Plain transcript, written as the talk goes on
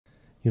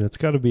It's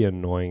got to be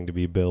annoying to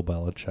be Bill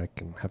Belichick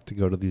and have to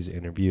go to these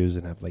interviews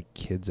and have like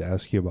kids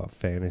ask you about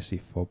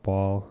fantasy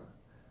football.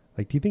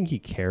 Like, do you think he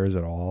cares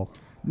at all?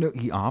 No,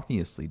 he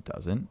obviously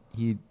doesn't.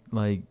 He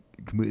like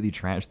completely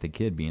trashed the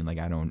kid, being like,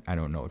 I don't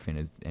know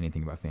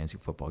anything about fantasy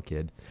football,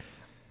 kid.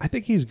 I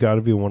think he's got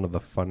to be one of the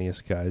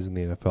funniest guys in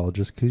the NFL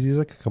just because he's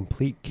like a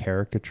complete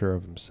caricature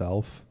of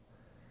himself.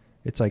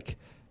 It's like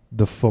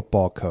the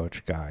football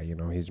coach guy,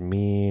 he's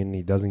mean.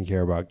 He doesn't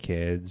care about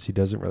kids. He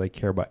doesn't really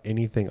care about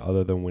anything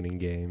other than winning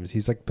games.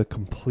 He's like the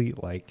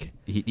complete like...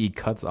 He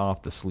cuts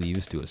off the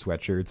sleeves to his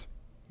sweatshirts.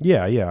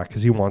 Yeah,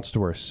 because he wants to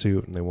wear a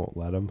suit and they won't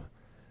let him.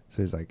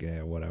 So he's like,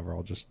 yeah, whatever,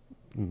 I'll just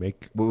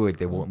make... Wait,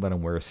 they won't let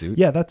him wear a suit?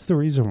 Yeah, that's the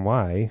reason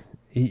why.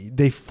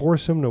 They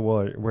force him to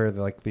wear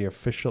like the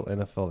official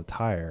NFL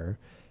attire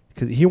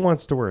because he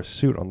wants to wear a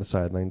suit on the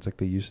sidelines like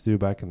they used to do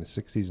back in the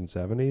 60s and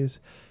 70s.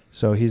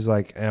 So he's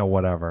like,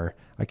 whatever.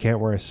 I can't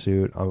wear a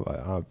suit.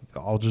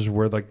 I'll just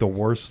wear like the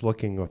worst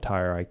looking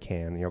attire I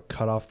can.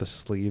 Cut off the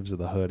sleeves of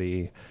the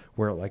hoodie,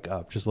 wear it like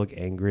up, just look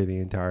angry the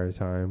entire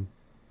time.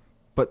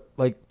 But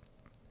like,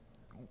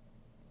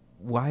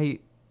 why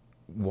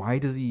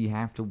does he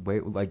have to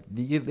wait? Like,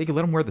 they could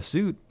let him wear the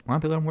suit. Why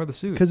don't they let him wear the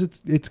suit? Because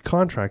it's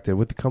contracted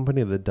with the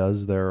company that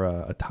does their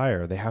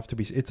attire. They have to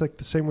be. It's like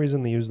the same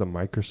reason they use the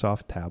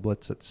Microsoft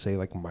tablets that say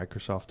like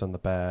Microsoft on the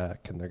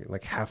back, and they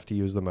like have to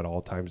use them at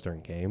all times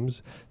during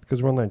games.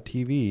 Because when they're on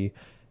TV,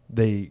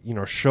 they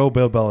show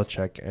Bill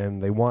Belichick,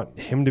 and they want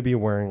him to be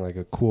wearing like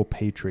a cool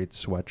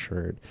Patriots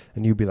sweatshirt,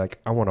 and you'd be like,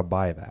 I want to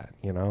buy that.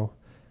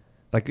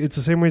 Like, it's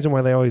the same reason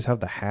why they always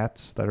have the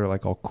hats that are,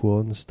 like, all cool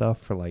and stuff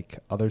for, like,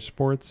 other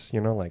sports,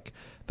 like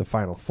the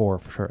Final Four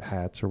for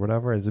hats or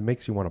whatever, is it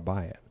makes you want to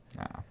buy it.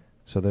 Ah.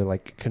 So they're,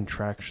 like,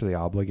 contractually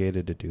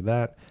obligated to do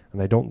that,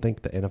 and I don't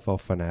think the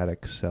NFL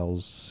Fanatics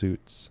sells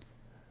suits.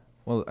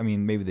 Well, I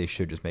mean, maybe they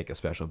should just make a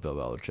special Bill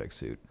Belichick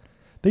suit.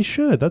 They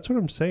should. That's what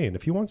I'm saying.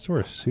 If he wants to wear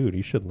a suit,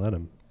 he should let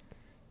him.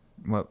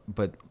 Well,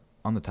 but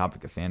on the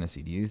topic of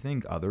fantasy, do you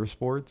think other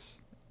sports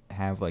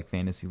have like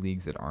fantasy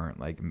leagues that aren't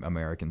like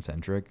American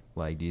centric?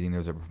 Like, do you think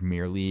there's a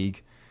Premier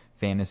League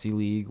fantasy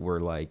league where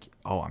like,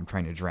 I'm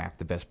trying to draft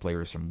the best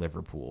players from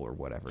Liverpool or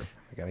whatever?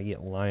 I gotta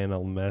get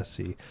Lionel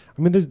Messi.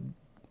 I mean,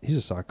 he's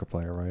a soccer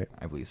player, right?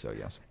 I believe so,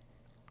 yes.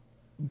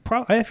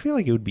 I feel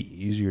like it would be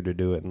easier to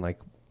do it in like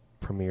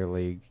Premier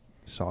League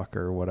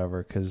soccer or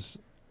whatever, because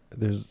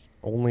there's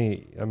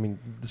only,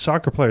 the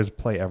soccer players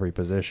play every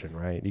position,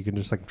 right? You can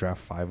just like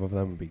draft 5 of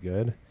them and be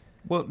good.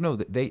 Well, no,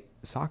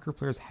 soccer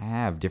players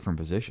have different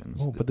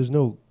positions. Oh, but there's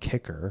no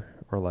kicker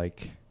or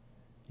like,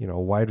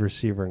 wide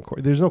receiver and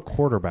there's no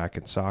quarterback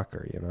in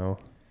soccer,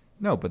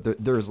 No,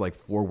 but there's like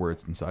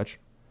forwards and such.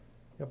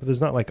 Yeah, but there's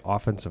not like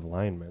offensive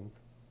linemen.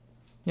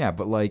 Yeah,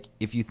 but like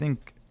if you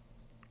think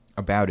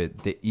about it,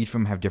 each of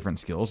them have different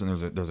skills, and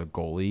there's a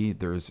goalie.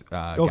 There's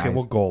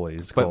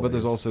goalies. But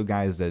there's also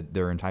guys that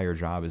their entire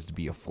job is to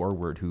be a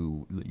forward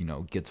who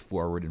gets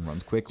forward and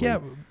runs quickly.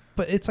 Yeah.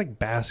 But it's like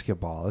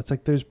basketball. It's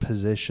like there's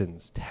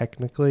positions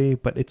technically,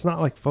 but it's not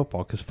like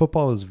football, because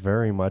football is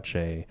very much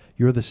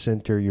you're the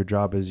center. Your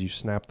job is you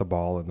snap the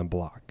ball and then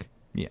block.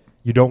 Yeah.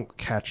 You don't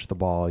catch the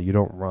ball. You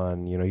don't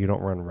run. You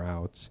don't run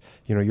routes.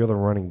 You're the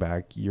running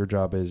back. Your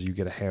job is you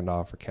get a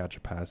handoff or catch a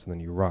pass and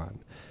then you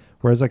run.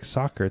 Whereas like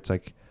soccer, it's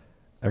like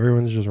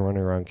everyone's just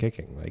running around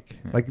kicking.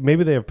 Like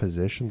maybe they have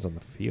positions on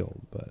the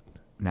field, but.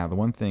 Now, the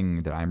one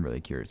thing that I'm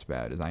really curious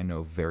about is I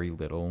know very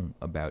little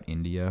about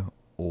India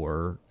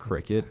or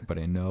cricket, but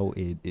I know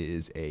it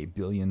is a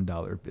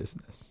billion-dollar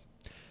business.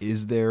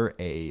 Is there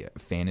a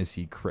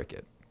fantasy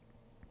cricket?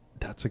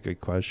 That's a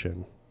good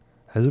question.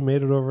 Has it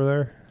made it over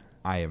there?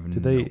 I have no. Do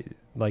they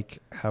like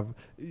have?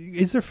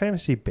 Is there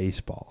fantasy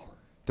baseball?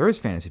 There is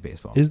fantasy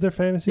baseball. Is there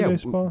fantasy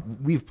baseball?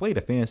 We've played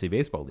a fantasy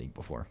baseball league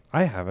before.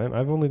 I haven't.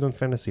 I've only done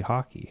fantasy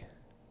hockey.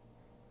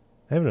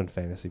 I haven't done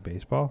fantasy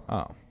baseball.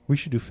 Oh. We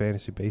should do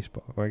fantasy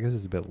baseball. Well, I guess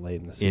it's a bit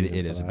late in the season.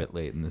 It is a bit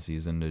late in the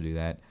season to do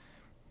that.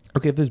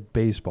 Okay, if there's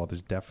baseball, you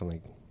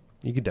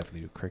could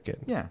definitely do cricket.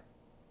 Yeah.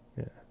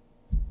 Yeah.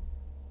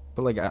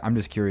 But like, I'm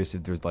just curious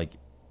if there's like,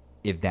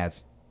 if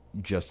that's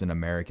just an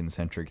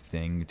American-centric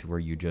thing to where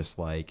you just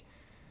like,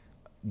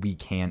 we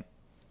can't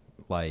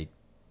like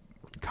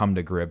come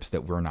to grips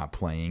that we're not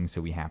playing,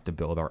 so we have to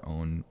build our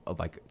own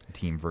like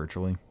team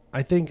virtually.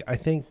 I think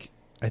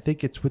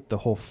it's with the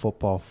whole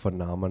football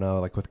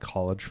phenomena, like with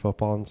college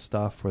football and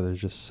stuff, where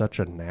there's just such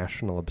a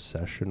national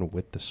obsession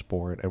with the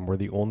sport, and we're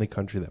the only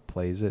country that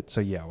plays it. So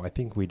yeah, I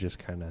think we just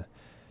kind of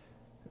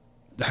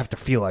have to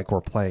feel like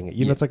we're playing it.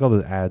 It's like all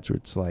those ads where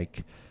it's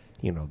like,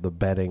 the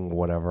betting,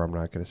 whatever. I'm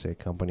not going to say a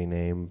company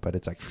name, but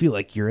it's like, feel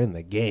like you're in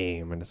the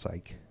game, and it's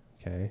like,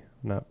 okay,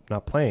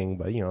 not playing,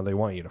 but they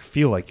want you to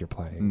feel like you're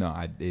playing.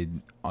 No, the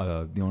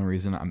only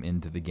reason I'm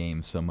into the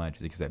game so much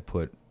is because I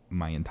put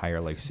my entire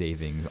life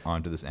savings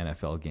onto this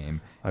NFL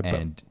game,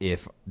 and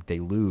if they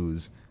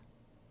lose,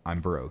 I'm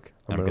broke.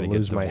 I'm going to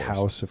lose my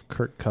house if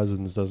Kirk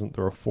Cousins doesn't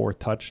throw 4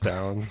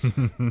 touchdowns.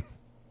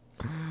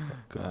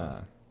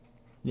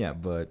 Yeah,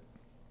 but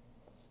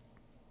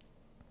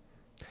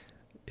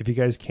if you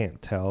guys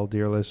can't tell,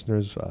 dear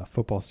listeners,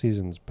 football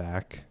season's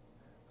back.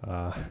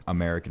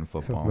 American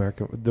football.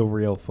 The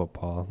real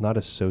football, not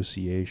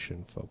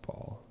association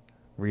football,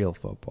 real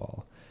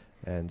football.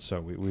 And so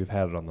we've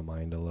had it on the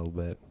mind a little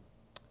bit.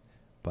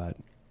 But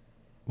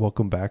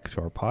welcome back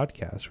to our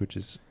podcast, which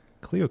is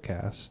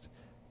KleioCast.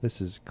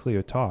 This is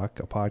KleioTalk,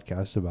 a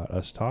podcast about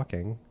us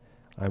talking.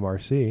 I'm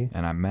RC.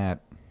 And I'm Matt.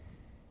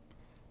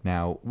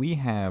 Now, we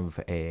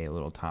have a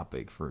little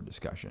topic for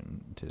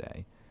discussion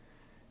today.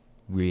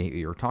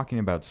 We are talking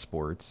about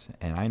sports,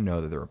 and I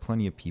know that there are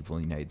plenty of people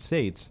in the United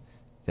States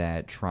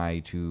that try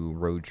to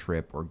road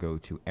trip or go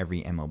to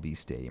every MLB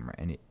stadium or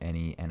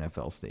any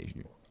NFL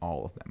stadium.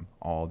 All of them.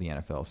 All the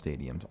NFL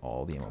stadiums,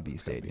 all the MLB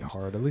It's gonna be stadiums.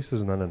 hard. At least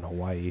there's none in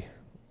Hawaii.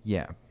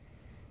 Yeah.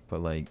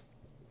 But, like,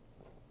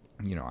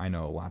 you know, I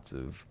know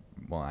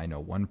I know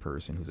one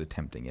person who's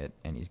attempting it,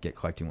 and he's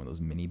collecting one of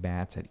those mini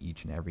bats at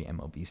each and every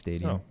MLB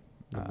stadium.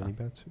 The mini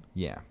bats?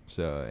 Yeah.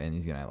 So, and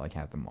he's going to, like,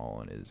 have them all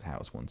in his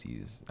house once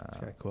he's... It's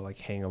kind of cool. Like,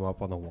 hang them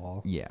up on the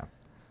wall. Yeah.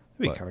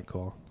 That'd be kind of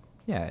cool.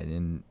 Yeah,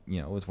 and,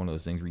 you know, it's one of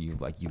those things where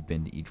you've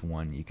been to each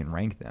one, you can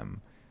rank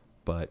them.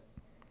 But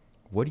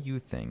what do you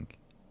think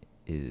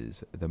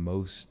is the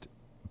most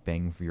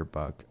bang for your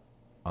buck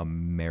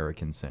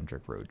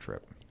American-centric road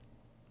trip?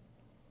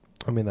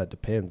 I mean, that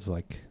depends.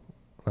 Like,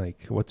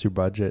 what's your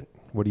budget?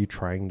 What are you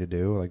trying to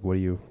do? Like, what do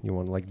you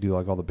want to, like, do,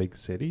 like, all the big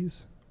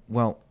cities?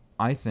 Well,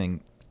 I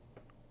think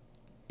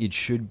it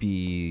should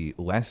be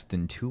less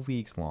than 2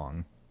 weeks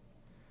long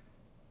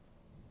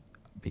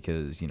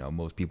because, you know,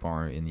 most people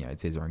in the United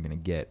States aren't going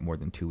to get more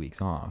than 2 weeks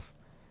off,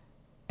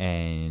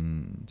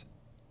 and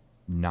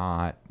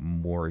not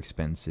more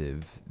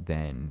expensive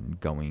than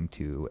going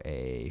to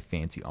a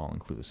fancy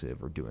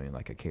all-inclusive or doing,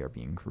 like, a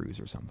Caribbean cruise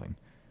or something.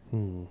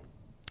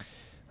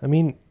 I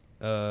mean,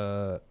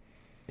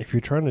 if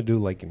you're trying to do,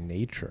 like,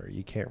 nature,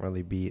 you can't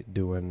really be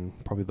doing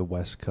probably the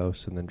West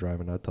Coast and then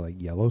driving out to,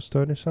 like,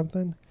 Yellowstone or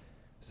something.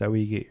 Is that where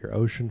you get your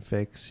ocean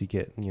fix? You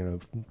get, you know,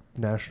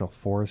 national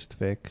forest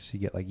fix.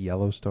 You get, like,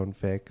 Yellowstone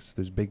fix.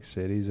 There's big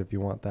cities if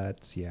you want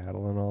that,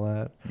 Seattle and all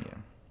that. Yeah.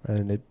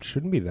 And it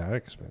shouldn't be that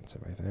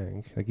expensive, I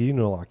think. Like, you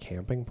do a lot of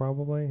camping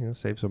probably, you know,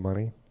 save some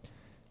money.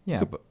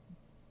 Yeah, but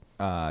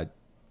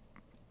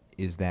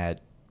is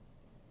that...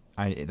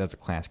 that's a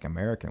classic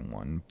American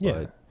one, but...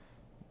 Yeah.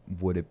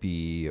 Would it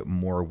be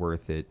more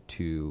worth it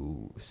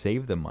to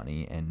save the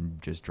money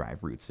and just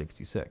drive Route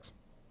 66?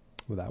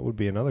 Well, that would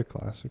be another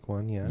classic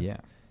one, yeah. Yeah.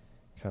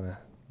 Kind of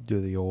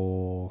do the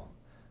old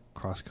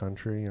cross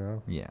country, you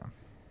know? Yeah.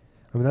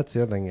 I mean, that's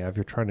the other thing. Yeah, if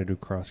you're trying to do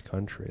cross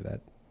country,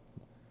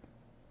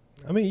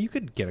 I mean, you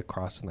could get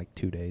across in like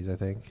 2 days, I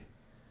think.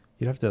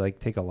 You'd have to, like,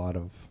 take a lot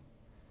of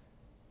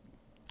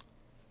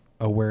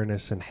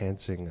awareness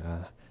enhancing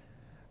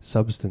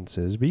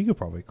substances, but you could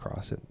probably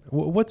cross it.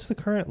 What's the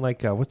current,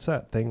 like, what's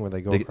that thing where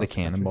they go the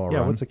cannonball run?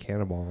 Yeah, what's the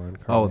cannonball run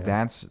currently? Oh,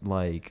 that's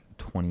like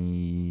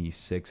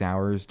 26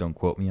 hours. Don't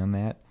quote me on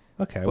that.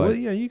 Okay, but, well,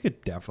 yeah, you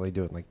could definitely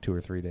do it in like 2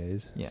 or 3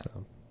 days. Yeah.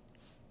 So.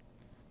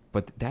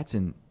 But that's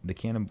in the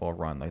cannonball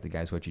run, like the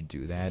guys who actually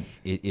do that.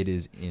 It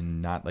is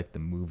in not like the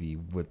movie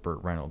with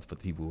Burt Reynolds, but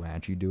the people who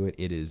actually do it.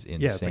 It is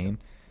insane.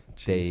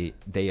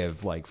 They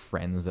have, like,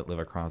 friends that live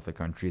across the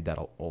country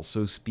that'll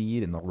also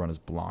speed, and they'll run as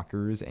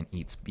blockers and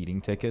eat speeding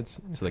tickets,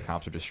 so the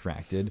cops are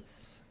distracted,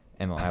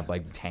 and they'll have,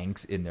 like,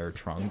 tanks in their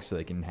trunks so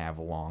they can have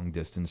long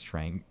distance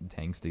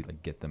tanks to,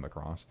 like, get them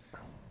across.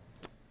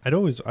 I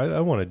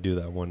want to do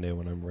that one day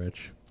when I'm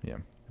rich. Yeah,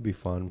 it'd be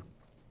fun.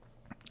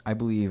 I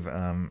believe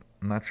I'm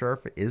not sure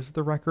if it is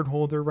the record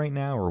holder right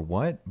now or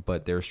what,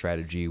 but their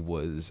strategy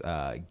was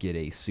get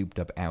a souped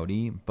up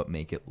Audi, but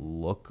make it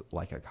look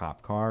like a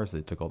cop car. So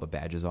they took all the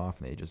badges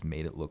off and they just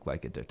made it look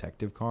like a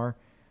detective car.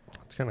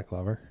 It's kind of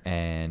clever.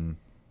 And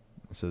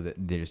so that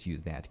they just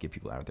used that to get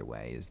people out of their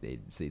way. As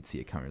they'd see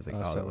it coming, it's like,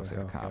 that looks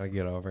like a cop. Gotta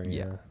get over.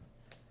 Yeah.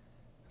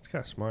 It's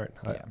kind of smart.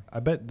 Yeah.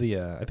 I bet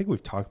I think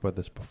we've talked about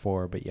this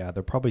before, but yeah,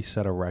 they'll probably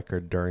set a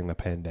record during the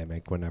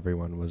pandemic when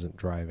everyone wasn't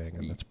driving,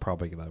 and that's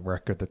probably the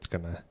record that's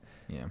gonna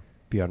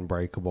be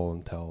unbreakable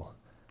until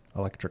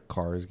electric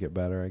cars get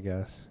better, I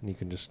guess, and you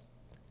can just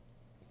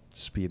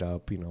speed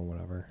up, you know,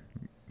 whatever.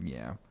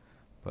 Yeah,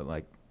 but,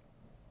 like,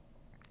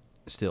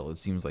 still, it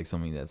seems like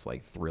something that's,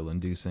 like,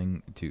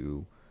 thrill-inducing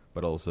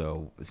but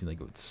also it seems like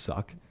it would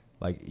suck.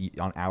 Like,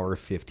 on hour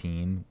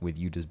 15, with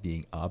you just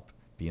being up,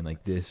 being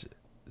like, this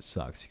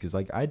sucks, because,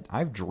 like,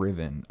 I've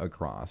driven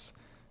across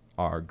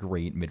our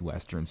great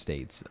Midwestern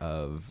states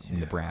of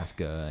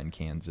Nebraska and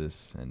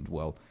Kansas, and,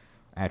 well,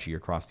 actually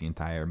across the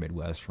entire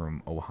Midwest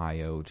from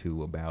Ohio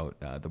to about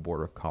the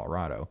border of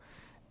Colorado,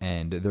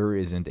 and there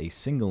isn't a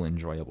single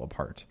enjoyable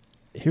part.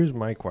 Here's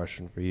my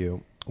question for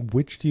you: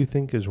 which do you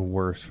think is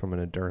worse from an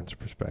endurance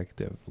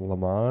perspective, Le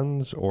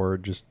Mans or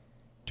just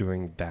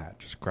doing that,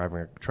 just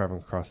driving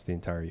across the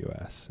entire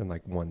U.S. in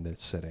like one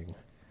sitting?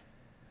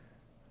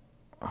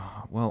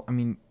 Well, I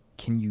mean,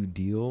 can you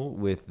deal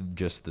with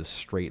just the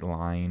straight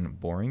line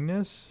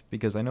boringness?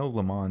 Because I know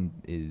Le Mans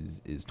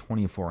is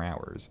 24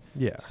 hours.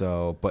 Yeah.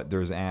 So, but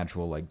there's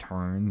actual, like,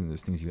 turns and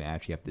there's things you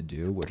actually have to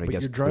do, which I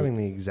guess you're driving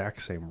the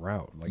exact same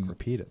route, like,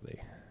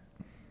 repeatedly.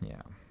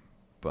 Yeah.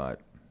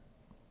 But,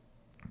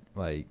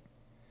 like,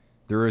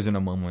 there isn't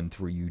a moment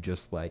where you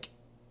just like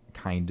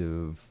kind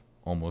of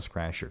almost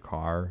crash your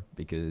car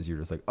because you're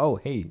just like, oh,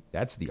 hey,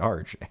 that's the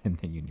arch, and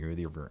then you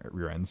nearly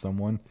rear end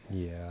someone.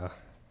 Yeah.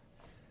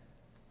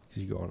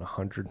 Because you go on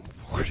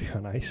 140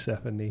 on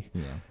I-70.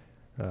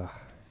 Yeah.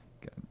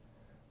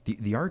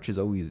 The arch is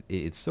always,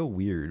 it's so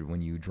weird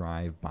when you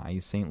drive by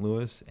St.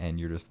 Louis and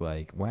you're just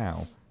like,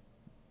 wow,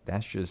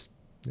 that's just,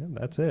 yeah,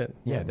 that's it.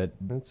 yeah,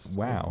 that's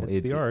wow.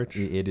 It's the arch.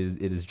 It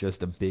is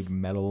just a big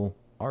metal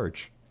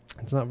arch.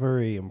 It's not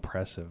very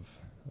impressive.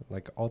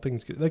 Like all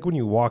things, like when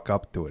you walk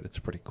up to it, it's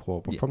pretty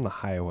cool. But Yeah. from the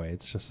highway,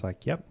 it's just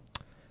like, yep,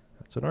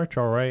 that's an arch,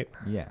 all right.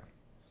 Yeah.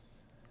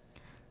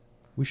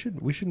 We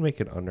should make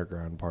an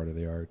underground part of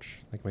the arch,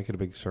 like make it a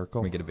big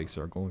circle. Make it a big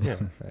circle. Yeah,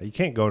 you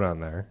can't go down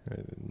there.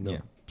 No, Yeah.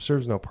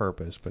 serves no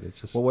purpose. But it's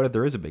just Well, what if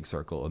there is a big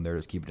circle and they're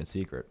just keeping it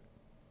secret?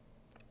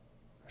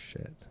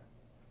 shit.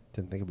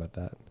 Didn't think about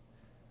that.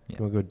 Yeah.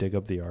 You want to go dig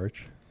up the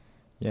arch?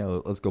 Yeah,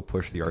 let's go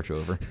push the arch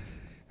over.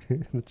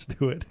 Let's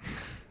do it.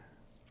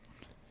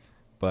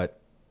 But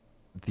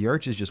the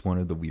arch is just one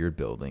of the weird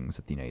buildings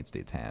that the United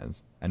States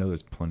has. I know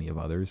there's plenty of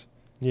others.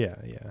 Yeah.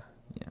 Yeah.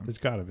 There's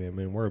got to be. I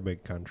mean, we're a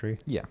big country.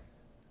 Yeah.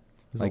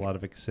 There's Like- a lot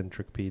of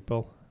eccentric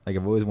people. Like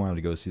I've always wanted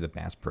to go see the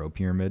Bass Pro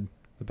Pyramid.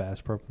 The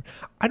Bass Pro.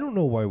 I don't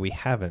know why we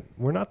haven't.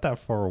 We're not that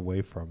far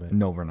away from it.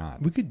 No, we're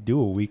not. We could do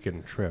a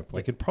weekend trip.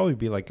 Like, it'd probably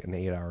be like an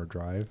 8-hour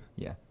drive.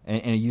 Yeah.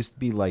 And it used to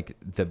be like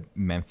the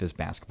Memphis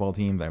basketball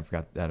team. I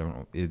forgot. I don't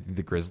know.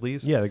 The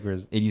Grizzlies. Yeah, the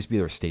Grizz. It used to be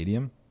their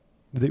stadium.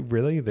 They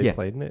Yeah.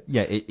 played in it?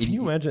 Yeah. Can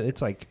you imagine?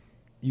 It's like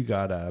you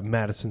got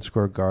Madison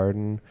Square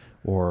Garden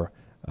or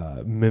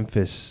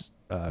Memphis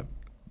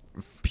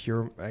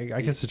Pure.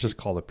 I guess it's just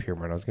called a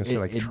pyramid. I was going to say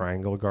like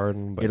Triangle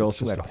Garden. But It it's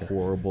also just had a pyramid.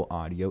 horrible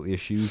audio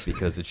issues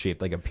because it's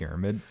shaped like a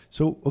pyramid.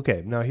 So,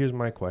 okay, now here's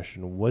my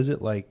question. Was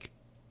it like,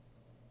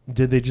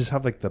 did they just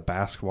have like the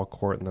basketball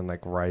court and then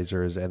like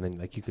risers and then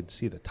like you could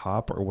see the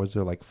top, or was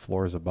there like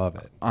floors above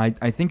it? I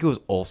think it was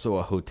also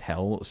a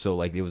hotel. So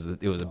like it was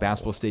a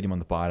basketball stadium on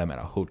the bottom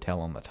and a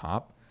hotel on the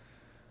top.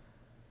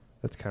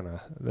 That's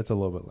a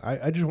little bit.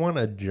 I just want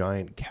a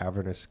giant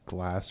cavernous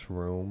glass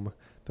room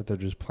that they're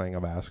just playing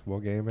a basketball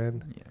game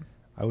in. Yeah.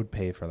 I would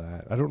pay for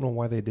that. I don't know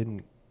why they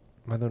don't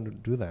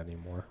do that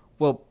anymore.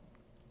 Well,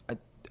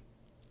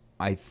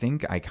 I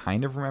think I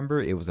kind of remember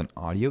it was an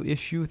audio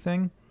issue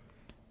thing.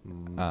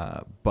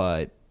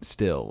 But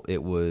still,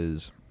 it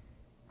was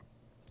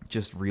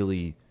just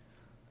really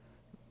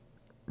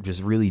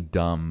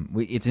dumb.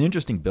 It's an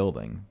interesting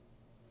building.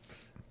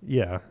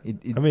 Yeah,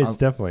 It- I mean, it's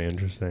definitely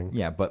interesting.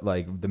 Yeah, but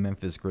like the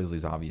Memphis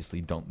Grizzlies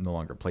obviously no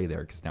longer play there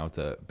because now it's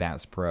a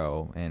Bass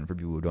Pro. And for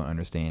people who don't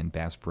understand,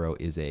 Bass Pro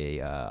is a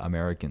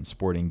American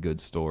sporting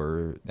goods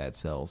store that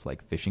sells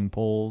like fishing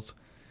poles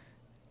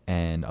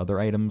and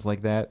other items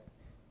like that.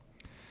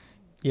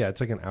 Yeah,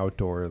 it's like an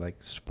outdoor like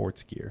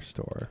sports gear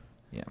store.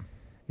 Yeah,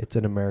 It's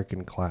an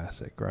American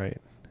classic, right?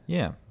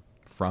 yeah,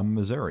 from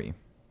Missouri,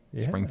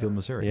 Yeah. Springfield,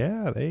 Missouri.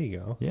 Yeah, there you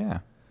go. Yeah,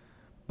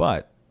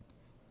 but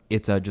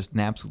it's just an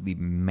absolutely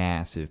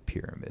massive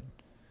pyramid.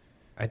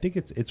 I think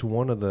it's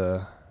one of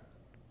the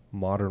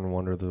modern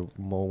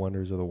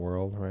wonders of the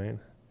world, right?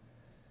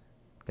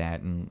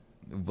 That and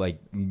like,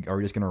 are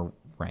we just gonna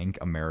rank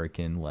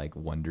American like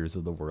wonders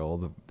of the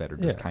world that are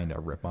just Yeah. kind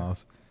of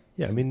ripoffs?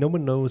 Yeah, I mean, no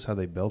one knows how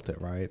they built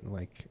it, right?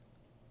 Like,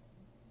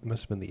 it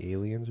must have been the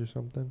aliens or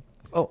something.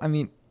 Oh, I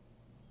mean,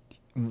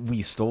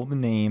 we stole the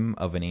name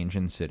of an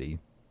ancient city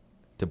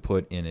to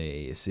put in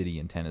a city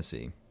in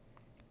Tennessee.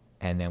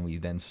 And then we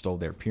then stole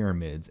their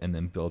pyramids and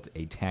then built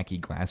a tacky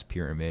glass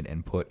pyramid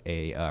and put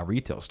a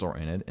retail store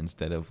in it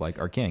instead of like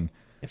our king.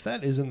 If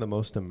that isn't the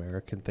most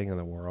American thing in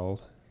the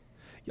world,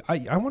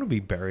 I want to be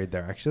buried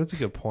there. Actually, that's a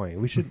good point.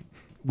 We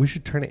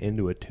should turn it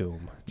into a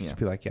tomb. Just Yeah.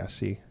 be like, yeah,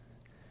 see,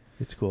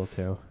 it's cool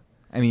too.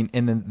 I mean,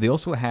 and then they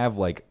also have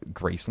like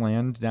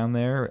Graceland down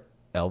there,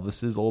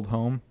 Elvis's old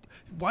home.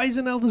 Why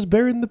isn't Elvis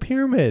buried in the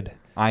pyramid?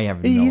 I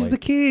have He's no idea. the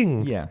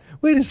king. Yeah.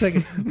 Wait a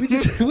second. We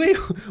just wait.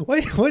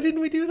 Why didn't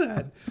we do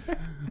that?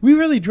 We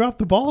really dropped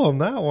the ball on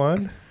that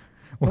one.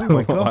 Oh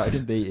my Why god.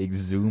 did they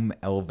exhume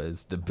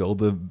Elvis to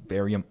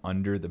bury him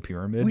under the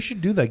pyramid? We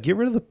should do that. Get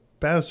rid of the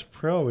Bass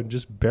Pro and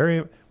just bury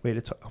him.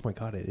 Wait, oh my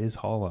god, it is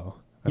hollow.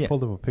 I Yeah.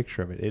 pulled up a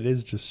picture of it. It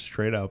is just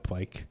straight up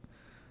like,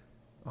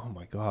 oh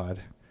my god.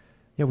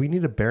 Yeah, we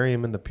need to bury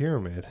him in the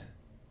pyramid.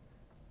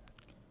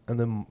 And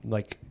then,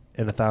 like,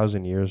 in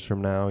 1,000 years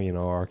from now,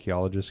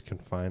 archaeologists can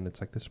find it's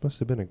like, this must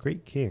have been a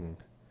great king.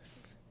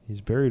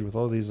 He's buried with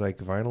all these, like,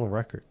 vinyl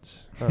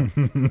records. Huh.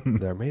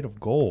 They're made of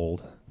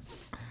gold.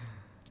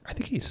 I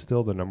think he's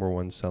still the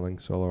 #1 selling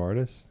solo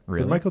artist.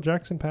 Really? Did Michael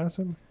Jackson pass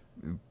him?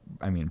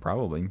 I mean,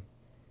 probably.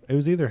 It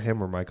was either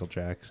him or Michael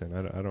Jackson.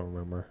 I don't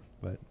remember,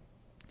 but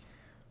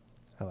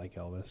I like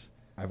Elvis.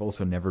 I've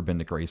also never been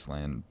to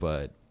Graceland,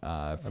 but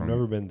I've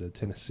never been to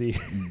Tennessee.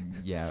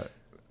 yeah,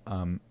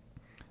 I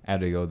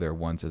had to go there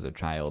once as a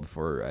child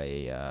for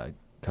a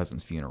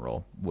cousin's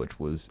funeral, which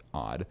was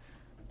odd.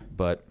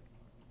 But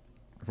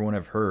from what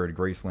I've heard,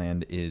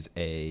 Graceland is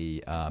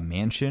a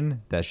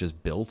mansion that's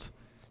just built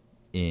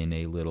in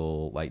a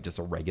little, like, just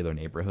a regular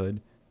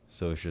neighborhood.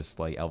 So it's just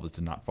like Elvis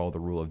did not follow the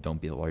rule of don't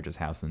be the largest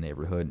house in the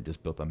neighborhood and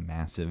just built a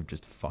massive,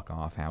 just fuck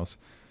off house.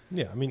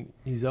 Yeah, I mean,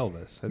 he's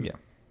Elvis. Yeah.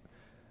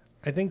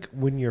 I think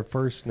when your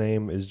first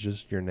name is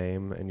just your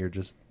name and you're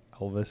just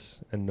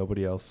Elvis and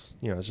nobody else,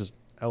 it's just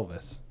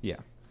Elvis. Yeah.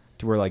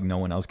 To where like no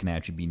one else can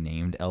actually be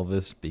named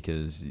Elvis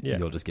because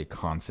you'll just get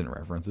constant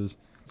references.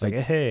 It's like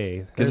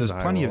hey, because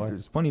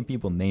there's plenty of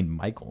people named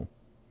Michael.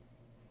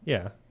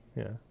 Yeah,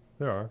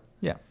 there are.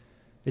 Yeah.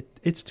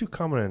 It's too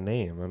common a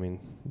name. I mean,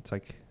 it's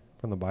like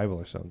from the Bible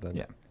or something.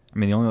 Yeah. I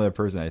mean, the only other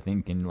person I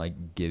think can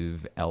like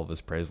give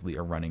Elvis Presley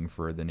a running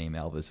for the name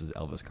Elvis is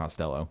Elvis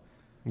Costello.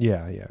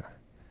 Yeah. I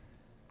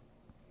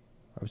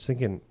was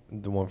thinking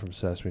the one from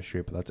Sesame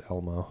Street, but that's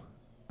Elmo.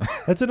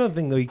 That's another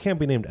thing, though. You can't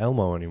be named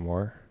Elmo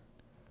anymore.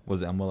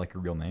 Was Elmo like a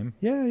real name?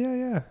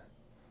 Yeah.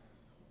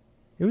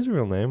 It was a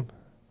real name.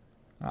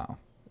 Oh.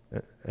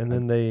 And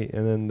then they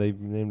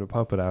named a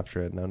puppet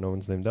after it. Now no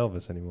one's named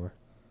Elvis anymore.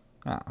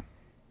 Ah.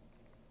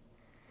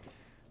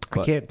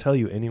 I can't tell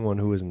you anyone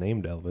who was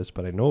named Elvis,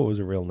 but I know it was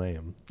a real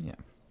name. Yeah.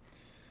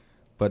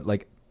 But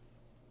like,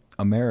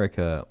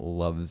 America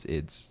loves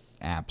its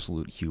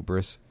absolute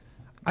hubris.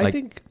 I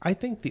think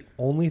the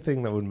only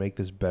thing that would make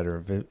this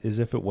better is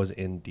if it was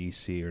in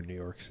D.C. or New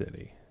York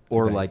City.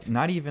 Or like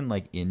not even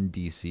like in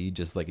D.C.,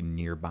 just like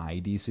nearby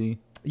D.C.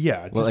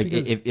 Yeah. Well, like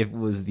if it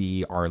was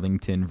the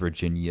Arlington,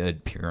 Virginia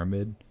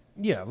pyramid.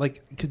 Yeah,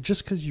 like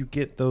just because you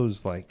get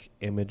those like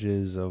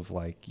images of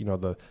like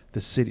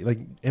the city, like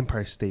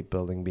Empire State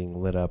Building being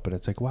lit up, and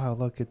it's like, wow,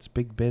 look, it's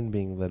Big Ben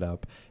being lit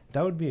up.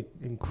 That would be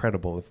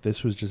incredible if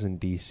this was just in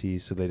D.C.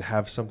 So they'd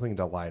have something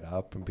to light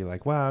up and be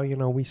like, wow,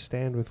 we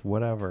stand with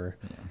whatever.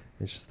 Yeah.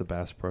 It's just the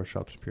Bass Pro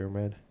Shops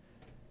pyramid.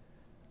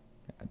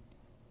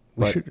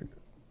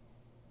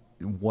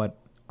 What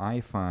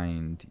I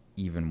find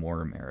even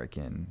more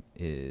American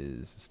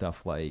is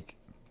stuff like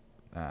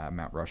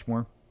Mount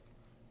Rushmore,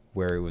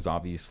 where it was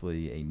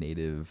obviously a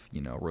native,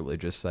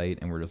 religious site,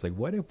 and we're just like,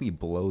 what if we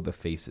blow the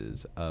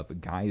faces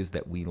of guys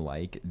that we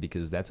like?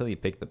 Because that's how they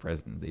pick the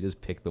presidents. They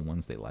just pick the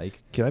ones they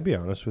like. Can I be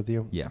honest with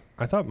you? Yeah.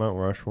 I thought Mount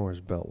Rushmore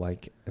was built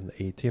like in the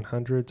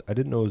 1800s. I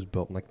didn't know it was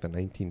built in like the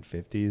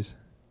 1950s.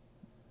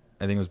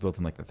 I think it was built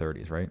in like the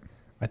 30s, right?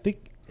 I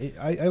think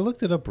I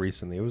looked it up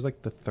recently. It was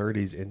like the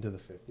 30s into the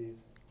 50s.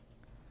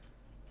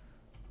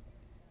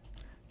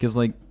 Because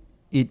like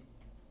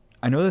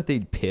I know that they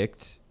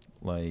picked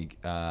like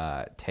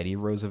Teddy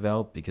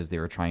Roosevelt because they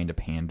were trying to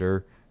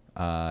pander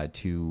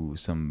to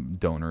some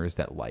donors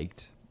that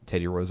liked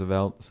Teddy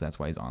Roosevelt, so that's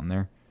why he's on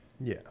there.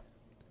 Yeah,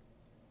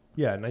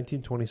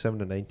 1927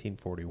 to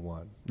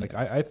 1941. Like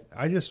I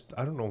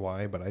don't know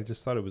why, but I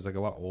just thought it was like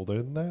a lot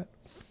older than that.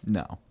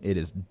 No, it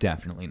is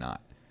definitely not.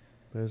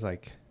 There's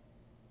like,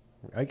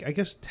 I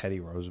guess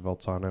Teddy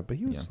Roosevelt's on it, but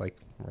he was like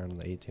around in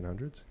the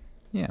 1800s.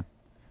 Yeah.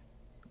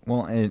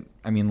 Well,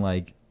 I mean,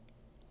 like,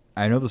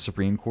 I know the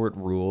Supreme Court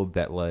ruled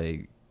that,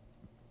 like,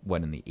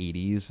 in the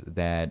 80s,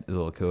 that the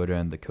Lakota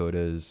and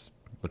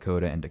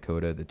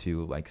Dakota, the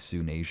two, like,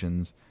 Sioux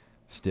nations,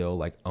 still,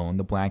 like, own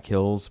the Black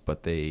Hills,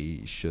 but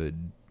they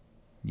should,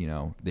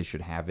 they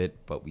should have it,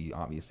 but we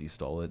obviously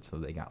stole it, so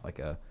they got, like,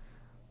 a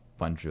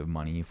bunch of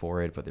money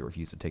for it, but they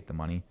refused to take the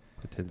money.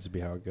 It tends to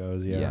be how it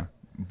goes, yeah.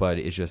 But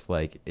it's just,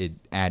 like,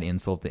 add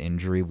insult to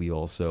injury, we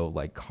also,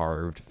 like,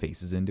 carved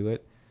faces into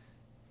it.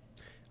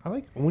 I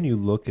like when you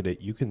look at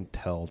it, you can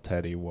tell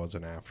Teddy was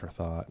an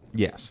afterthought.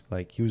 Yes.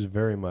 Like, he was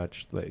very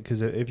much,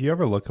 because if you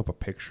ever look up a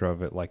picture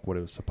of it, like what it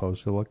was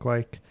supposed to look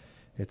like,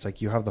 it's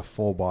like you have the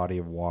full body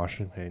of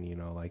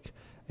Washington, like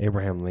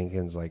Abraham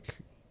Lincoln's like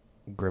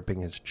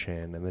gripping his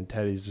chin, and then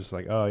Teddy's just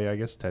like, oh yeah, I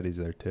guess Teddy's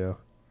there too.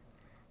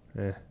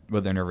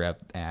 But they're never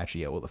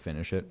actually able to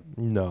finish it.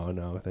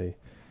 No,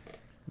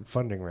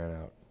 funding ran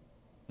out.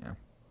 Yeah.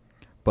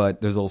 But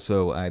there's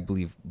also, I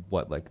believe,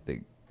 the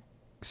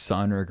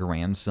son or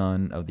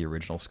grandson of the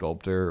original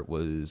sculptor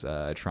was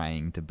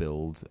trying to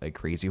build a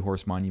Crazy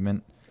Horse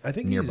monument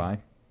nearby.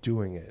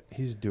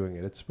 He's doing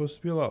it. It's supposed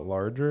to be a lot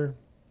larger,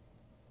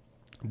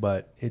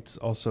 but it's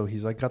also,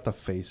 he's like got the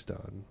face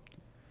done.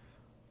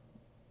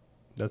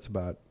 That's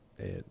about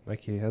it.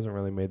 Like, he hasn't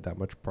really made that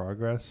much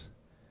progress.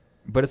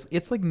 But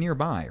it's like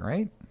nearby,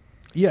 right?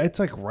 Yeah, it's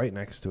like right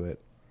next to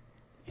it.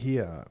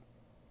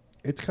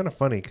 It's kind of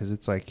funny because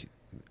it's like,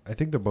 I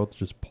think they're both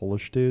just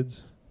Polish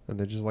dudes. And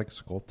they're just like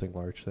sculpting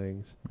large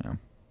things. Yeah.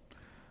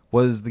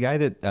 Was the guy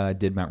that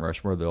did Mount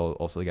Rushmore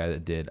also the guy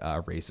that did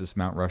racist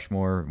Mount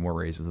Rushmore, more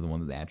racist than the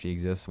one that actually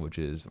exists, which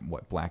is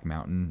Black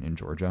Mountain in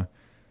Georgia?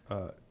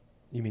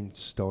 You mean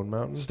Stone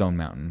Mountain? Stone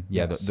Mountain.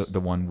 Yeah, yes. the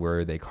one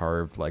where they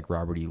carved like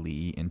Robert E.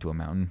 Lee into a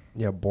mountain.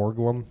 Yeah,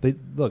 Borglum.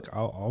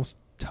 I'll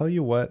tell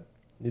you what,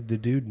 the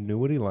dude knew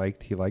what he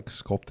liked. He liked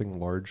sculpting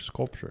large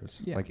sculptures,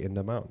 like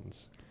into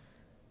mountains.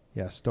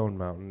 Yeah, Stone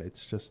Mountain.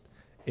 It's just,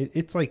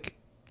 it's like,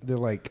 they're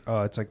like,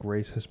 it's like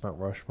racist Mount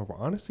Rushmore. But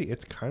honestly,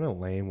 it's kind of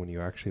lame when you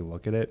actually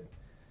look at it,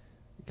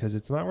 because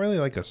it's not really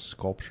like a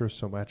sculpture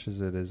so much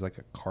as it is like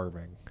a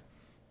carving.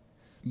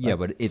 Yeah,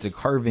 but it's a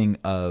carving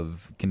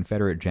of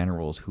Confederate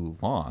generals who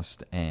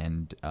lost,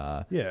 and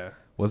Yeah.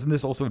 wasn't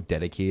this also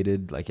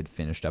dedicated, like it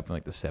finished up in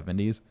like the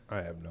 70s?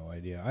 I have no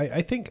idea.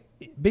 I think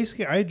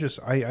basically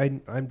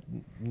I'm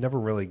never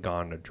really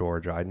gone to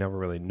Georgia. I never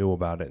really knew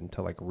about it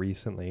until like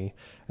recently,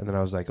 and then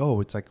I was like,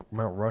 oh, it's like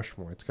Mount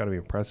Rushmore. It's got to be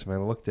impressive. And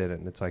I looked at it,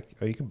 and it's like,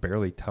 oh, you can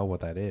barely tell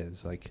what that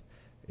is. Like,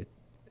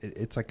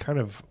 it's like kind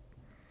of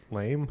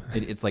lame.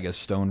 It's like a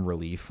stone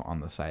relief on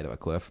the side of a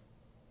cliff.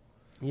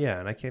 Yeah,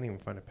 and I can't even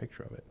find a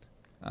picture of it.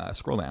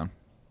 Scroll down.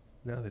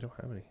 No, they don't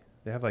have any.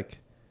 They have like.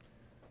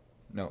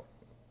 No.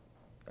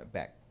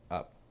 Back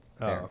up.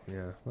 There. Oh,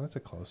 yeah. Well, that's a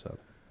close up,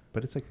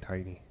 but it's like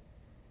tiny.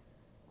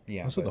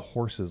 Yeah. Also, the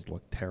horses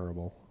look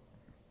terrible.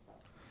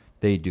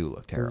 They do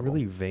look terrible. They're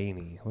really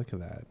veiny. Look at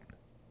that.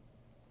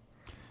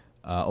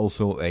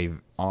 Also, a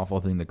awful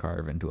thing to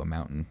carve into a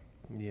mountain.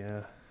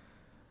 Yeah.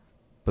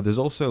 But there's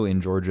also in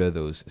Georgia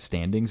those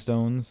standing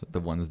stones, the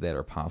ones that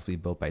are possibly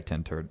built by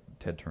Ted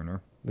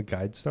Turner. The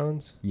guide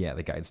stones? Yeah,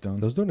 the guide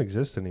stones. Those don't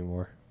exist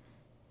anymore.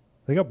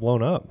 They got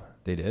blown up.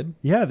 They did?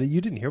 Yeah, you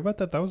didn't hear about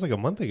that? That was like a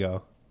month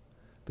ago.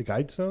 The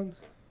guide stones?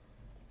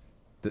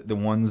 The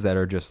ones that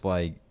are just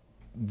like,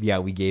 yeah,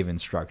 we gave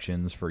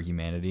instructions for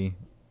humanity.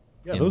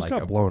 Yeah, those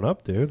got blown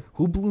up, dude.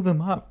 Who blew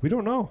them up? We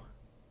don't know.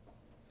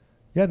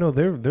 Yeah, no,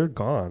 they're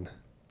gone.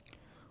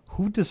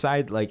 Who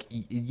decided, like,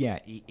 yeah,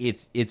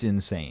 it's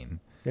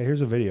insane. Yeah,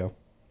 here's a video.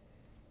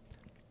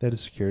 They had a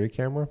security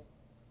camera.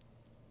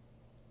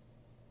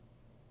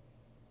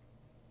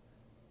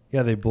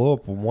 Yeah, they blew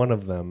up one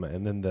of them,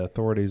 and then the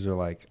authorities are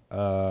like,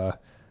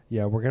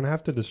 yeah, we're going to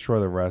have to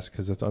destroy the rest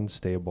because it's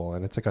unstable.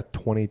 And it's like a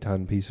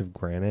 20-ton piece of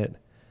granite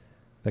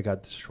that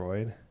got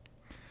destroyed.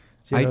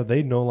 So, you know,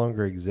 they no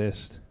longer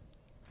exist.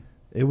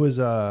 It was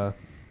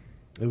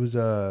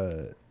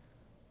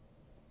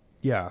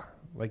yeah,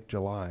 like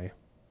July.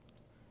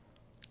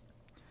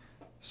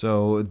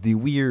 So the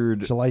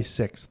weird... July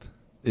 6th.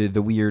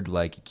 The weird,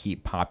 like,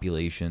 keep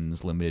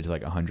populations limited to,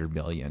 like, 100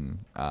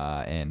 million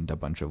and a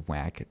bunch of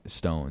whack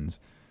stones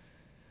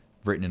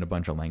written in a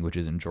bunch of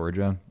languages in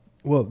Georgia.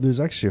 Well, there's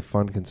actually a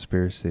fun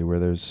conspiracy where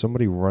there's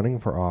somebody running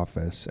for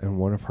office, and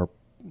one of her,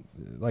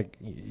 like,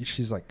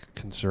 she's, like,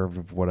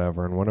 conservative,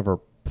 whatever, and one of her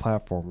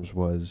platforms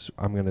was,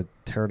 I'm going to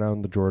tear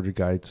down the Georgia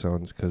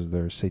Guidestones because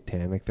they're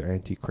satanic, they're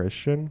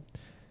anti-Christian.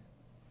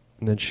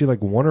 And then she,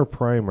 like, won her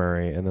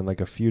primary, and then,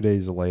 like, a few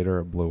days later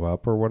it blew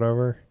up or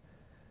whatever.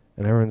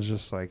 And everyone's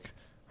just like,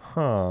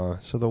 huh,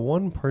 so the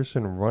one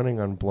person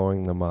running on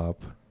blowing them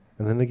up,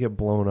 and then they get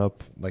blown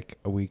up, like,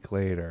 a week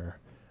later.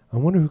 I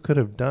wonder who could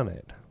have done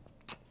it.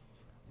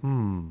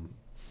 Are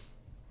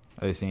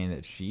they saying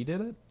that she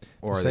did it?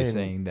 Or are they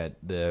saying that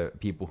the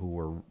people who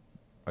were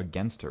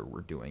against her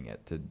were doing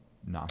it to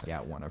knock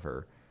out one of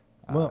her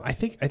well, I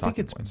think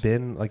it's points?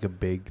 Been, like, a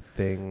big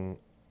thing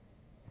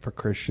for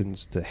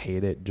Christians to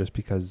hate it just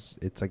because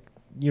it's, like,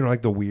 you know,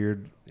 like the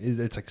weird,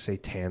 it's like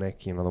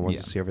satanic, you know, the ones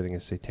who see everything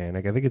as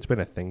satanic. I think it's been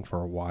a thing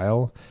for a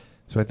while.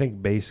 So I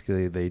think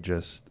basically they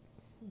just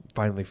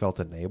finally felt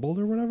enabled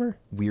or whatever.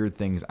 Weird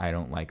things I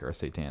don't like are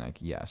satanic,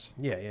 yes.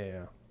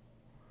 Yeah.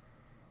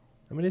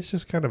 I mean, it's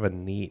just kind of a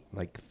neat,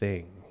 like,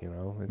 thing, you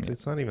know?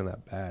 It's not even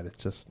that bad.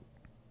 It's just,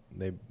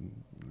 they,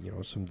 you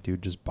know, some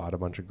dude just bought a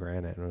bunch of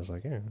granite and was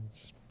like, yeah.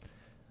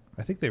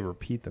 I think they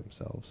repeat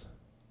themselves.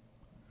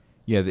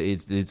 Yeah,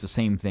 it's the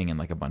same thing in,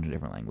 like, a bunch of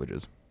different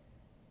languages.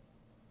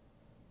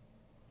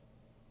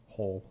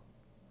 Hole.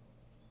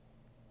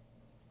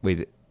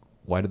 Wait,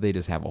 why did they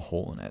just have a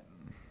hole in it?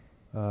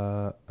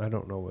 I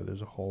don't know why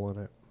there's a hole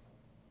in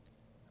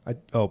it.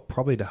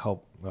 Probably to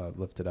help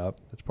lift it up.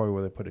 That's probably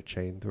where they put a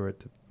chain through it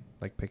to,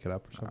 like, pick it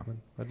up or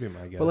something. That'd be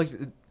my guess. But, like,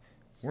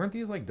 weren't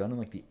these, like, done in,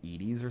 like, the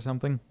 80s or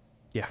something?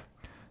 Yeah.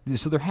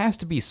 So there has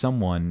to be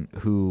someone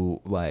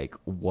who, like,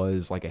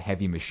 was, like, a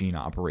heavy machine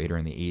operator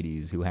in the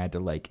 80s who had to,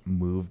 like,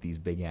 move these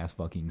big-ass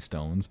fucking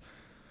stones.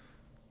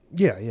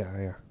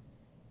 Yeah.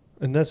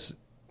 Unless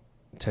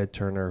Ted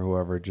Turner or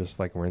whoever just,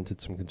 like,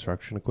 rented some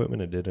construction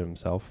equipment and did it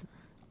himself.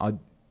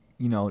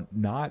 You know,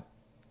 not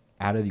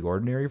out of the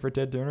ordinary for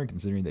Ted Turner,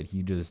 considering that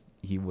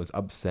he was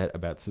upset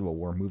about Civil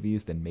War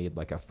movies, then made,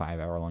 like, a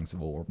 5-hour-long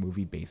Civil War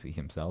movie basically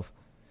himself.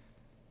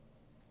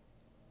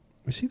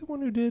 Was he the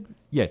one who did?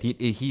 Yeah,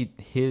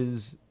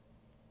 his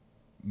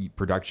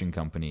production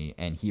company,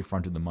 and he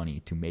fronted the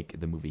money to make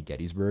the movie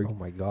Gettysburg. Oh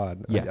my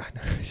God! Yeah,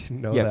 I didn't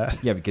know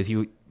that. Yeah, because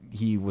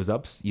he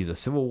was he's a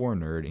Civil War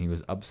nerd, and he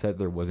was upset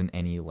there wasn't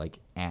any, like,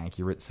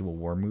 accurate Civil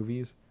War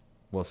movies.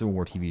 Well, Civil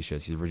War TV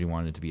shows. He originally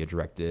wanted it to be a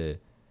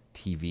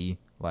direct-to-TV,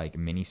 like,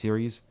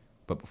 miniseries,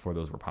 but before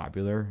those were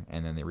popular,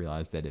 and then they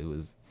realized that it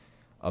was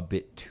a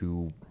bit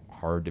too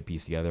hard to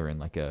piece together in,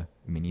 like, a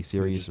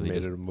miniseries. They just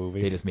made it a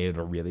movie. They just made it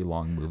a really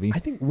long movie. I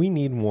think we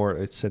need more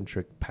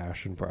eccentric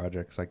passion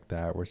projects like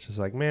that, where it's just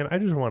like, man, I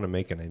just want to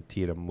make an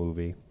Antietam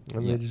movie,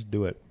 and they just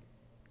do it.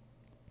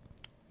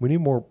 We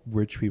need more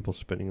rich people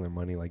spending their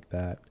money like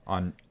that.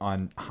 On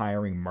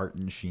hiring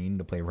Martin Sheen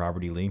to play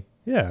Robert E. Lee.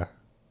 Yeah.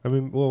 I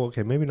mean, well,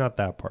 okay, maybe not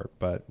that part,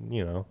 but,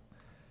 you know.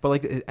 But,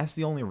 like, that's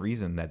the only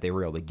reason that they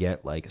were able to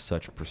get, like,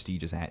 such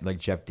prestigious... Like,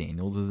 Jeff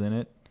Daniels is in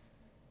it.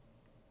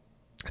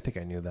 I think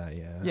I knew that.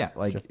 Yeah. Yeah,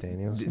 like Jeff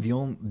Daniels.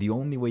 the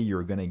only way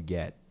you're gonna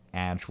get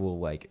actual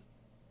like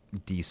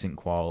decent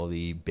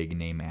quality big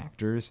name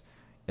actors,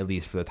 at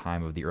least for the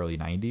time of the early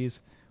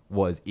 '90s,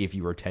 was if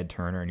you were Ted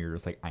Turner and you're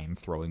just like, I am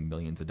throwing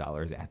millions of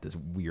dollars at this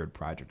weird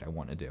project I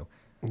want to do.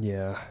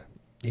 Yeah,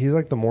 he's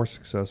like the more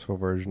successful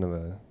version of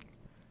the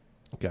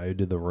guy who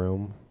did The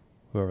Room,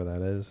 whoever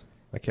that is.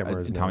 I can't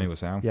remember his Tommy name.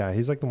 Wiseau. Yeah,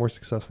 he's like the more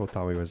successful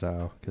Tommy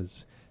Wiseau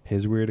because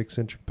his weird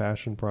eccentric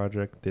passion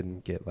project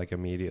didn't get like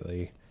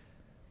immediately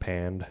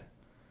panned.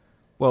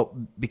 Well,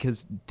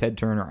 because Ted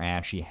Turner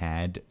actually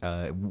had,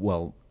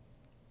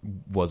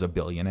 was a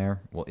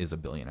billionaire. Well, is a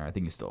billionaire. I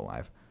think he's still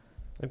alive.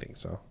 I think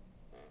so.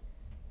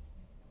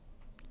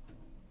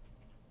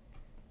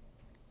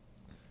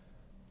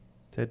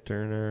 Ted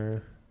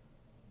Turner.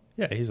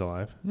 Yeah, he's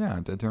alive. Yeah,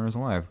 Ted Turner's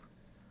alive.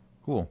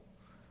 Cool.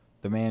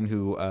 The man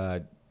who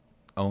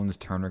owns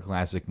Turner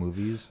Classic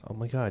Movies. Oh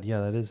my God, yeah,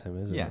 that is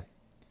him, isn't Yeah. it?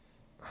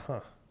 Huh.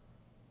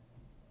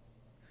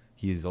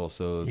 He's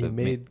also He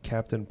made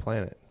Captain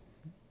Planet.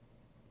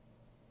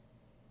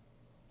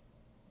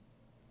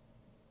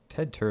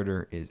 Ted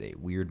Turner is a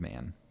weird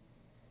man.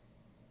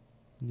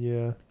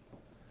 Yeah.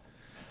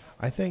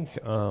 I think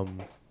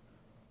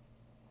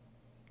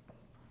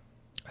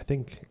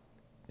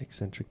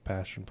eccentric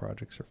passion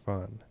projects are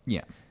fun.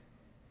 Yeah.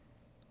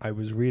 I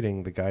was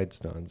reading the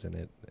Guidestones and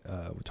it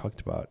we talked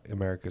about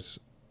America's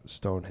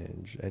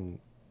Stonehenge, and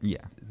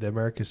Yeah. the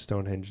America's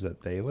Stonehenge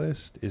that they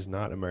list is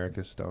not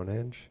America's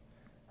Stonehenge.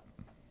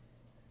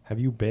 Have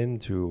you been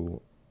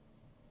to...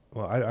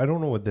 Well, I don't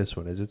know what this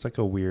one is. It's like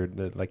a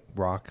weird, like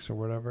rocks or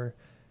whatever.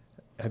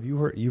 Have you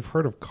heard... You've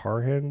heard of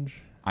Carhenge?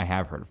 I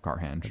have heard of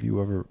Carhenge. Have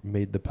you ever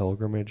made the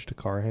pilgrimage to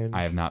Carhenge?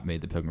 I have not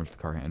made the pilgrimage to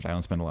Carhenge. I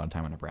don't spend a lot of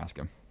time in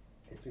Nebraska.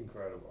 It's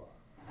incredible.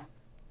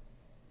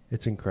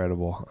 It's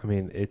incredible. I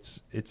mean,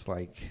 it's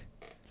like...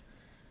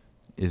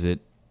 Is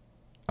it...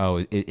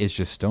 Oh, it's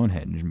just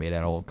Stonehenge made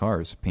out of old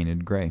cars,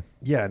 painted gray.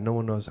 Yeah, no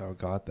one knows how it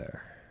got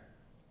there.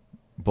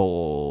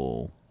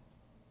 Bull...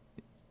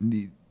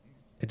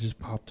 It just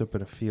popped up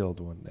in a field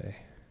one day.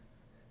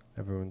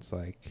 Everyone's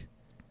like...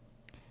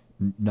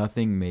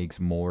 Nothing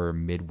makes more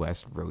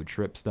Midwest road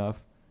trip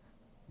stuff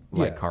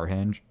like Yeah.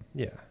 Carhenge.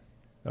 Yeah.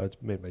 Oh, it's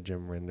made by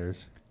Jim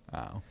Renders.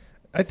 Oh.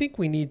 I think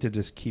we need to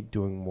just keep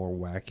doing more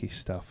wacky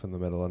stuff in the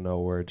middle of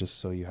nowhere just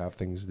so you have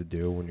things to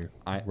do when you're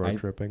road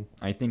tripping.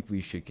 I think we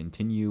should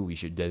continue. We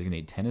should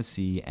designate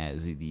Tennessee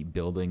as the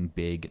building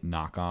big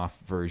knockoff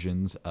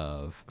versions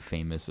of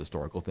famous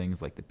historical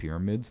things like the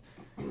pyramids.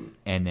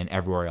 And then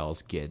everywhere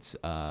else gets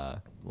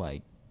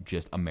like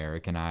just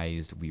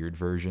Americanized weird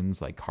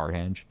versions like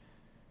Carhenge.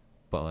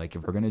 But like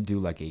if we're going to do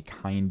like a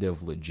kind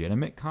of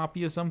legitimate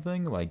copy of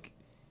something, like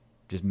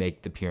just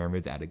make the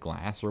pyramids out of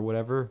glass or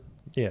whatever,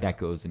 Yeah. that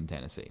goes in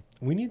Tennessee.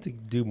 We need to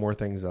do more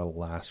things that'll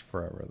last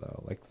forever,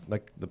 though.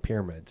 Like the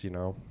pyramids, you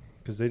know?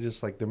 Because they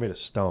just, like, they're made of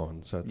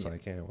stone, so it's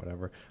like, yeah,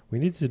 whatever. We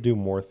need to do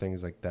more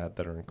things like that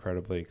that are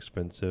incredibly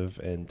expensive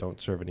and don't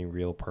serve any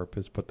real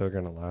purpose, but they're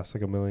going to last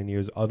like a million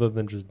years, other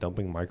than just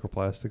dumping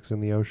microplastics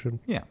in the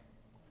ocean. Yeah.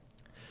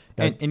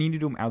 Now, And you need to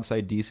do them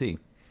outside D.C.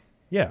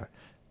 Yeah.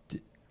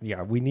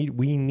 Yeah, we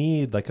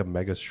need like a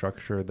mega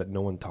structure that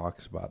no one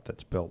talks about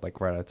that's built like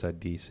right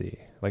outside DC.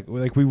 Like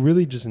we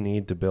really just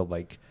need to build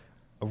like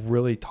a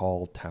really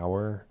tall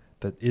tower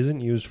that isn't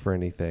used for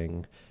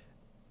anything.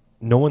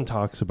 No one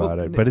talks about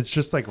it, but it's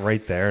just like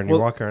right there, and you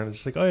walk around and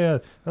it's like, oh yeah,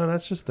 oh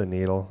that's just the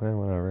needle,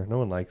 whatever. No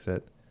one likes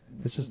it.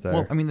 It's just there.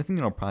 Well, I mean, the thing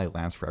that'll probably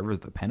last forever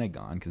is the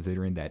Pentagon,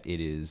 considering that it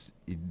is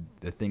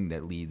the thing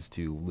that leads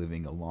to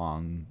living a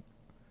long,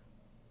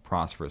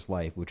 prosperous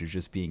life, which is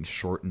just being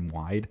short and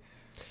wide.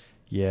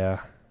 Yeah,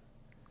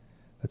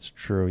 that's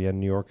true. Yeah,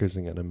 New York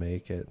isn't going to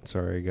make it.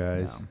 Sorry,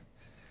 guys.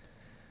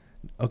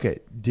 No. Okay,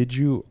 did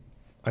you...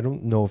 I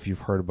don't know if you've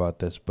heard about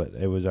this, but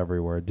it was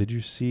everywhere. Did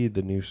you see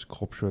the new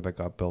sculpture that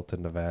got built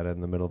in Nevada in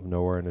the middle of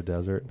nowhere in a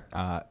desert?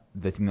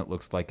 The thing that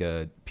looks like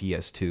a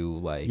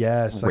PS2, like,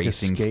 yes, racing like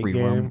a skate free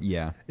game. roam.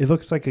 Yeah. It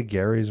looks like a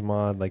Gary's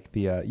mod, like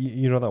the...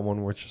 you know that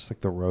one where it's just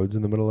like the roads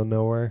in the middle of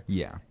nowhere?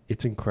 Yeah.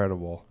 It's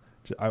incredible.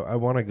 I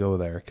want to go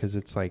there because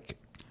it's like...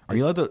 Are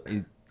you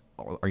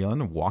allowed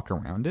to walk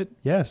around it?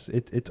 Yes,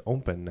 it's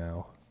open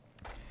now.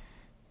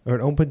 Or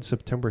it opened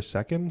September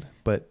 2nd,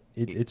 but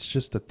it's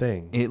just a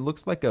thing. It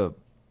looks like brutalist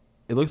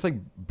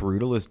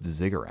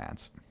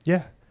ziggurats.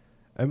 Yeah.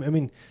 I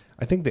mean,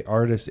 I think the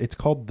artist, it's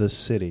called The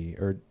City,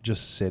 or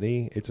just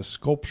City. It's a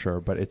sculpture,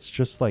 but it's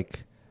just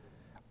like,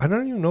 I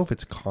don't even know if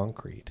it's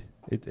concrete.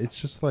 It's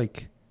just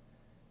like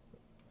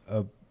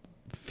a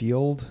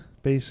field,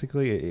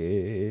 basically.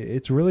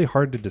 It's really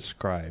hard to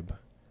describe.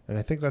 And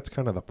I think that's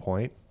kind of the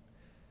point.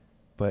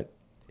 But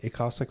it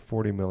costs like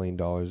 $40 million,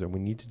 and we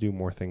need to do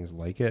more things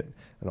like it.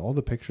 And all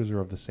the pictures are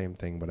of the same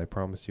thing, but I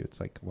promise you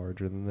it's like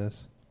larger than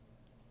this.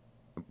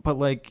 But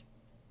like,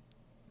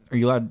 are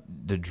you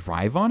allowed to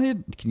drive on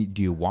it?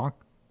 Do you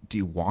walk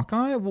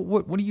on it?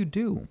 What do you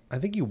do? I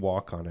think you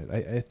walk on it.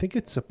 I think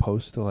it's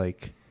supposed to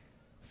like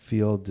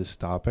feel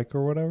dystopic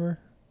or whatever.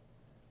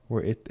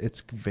 where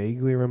it's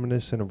vaguely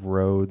reminiscent of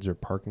roads or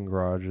parking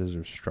garages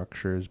or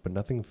structures, but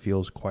nothing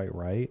feels quite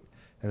right.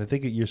 And I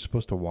think you're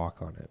supposed to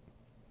walk on it.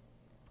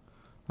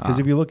 Because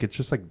if you look, it's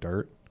just like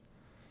dirt.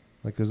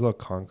 Like there's little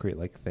concrete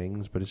like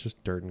things, but it's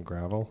just dirt and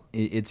gravel.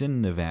 It's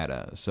in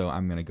Nevada, so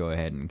I'm going to go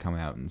ahead and come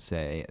out and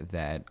say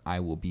that I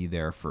will be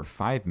there for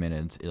 5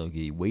 minutes. It'll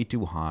get way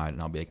too hot,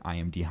 and I'll be like, I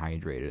am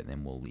dehydrated, and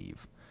then we'll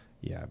leave.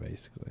 Yeah,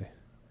 basically.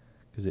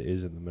 Because it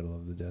is in the middle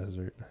of the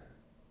desert. I'm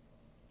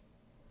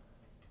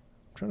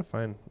trying to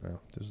find... No,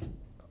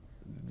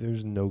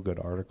 there's no good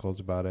articles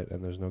about it,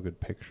 and there's no good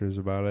pictures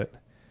about it.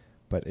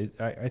 But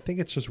I think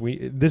it's just...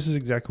 This is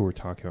exactly what we're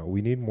talking about.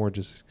 We need more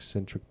just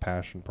eccentric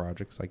passion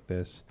projects like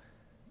this.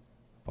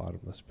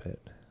 Bottomless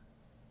pit.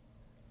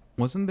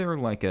 Wasn't there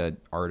like a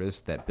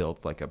artist that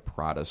built like a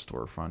Prada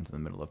storefront in the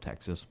middle of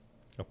Texas?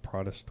 A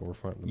Prada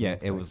storefront? In the Yeah,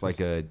 middle of it was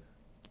Texas?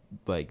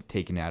 like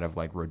taken out of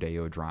like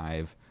Rodeo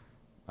Drive,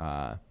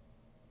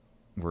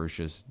 where it's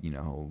just, you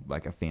know,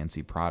 like a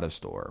fancy Prada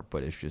store,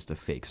 but it's just a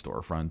fake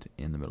storefront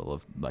in the middle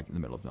of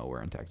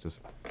nowhere in Texas.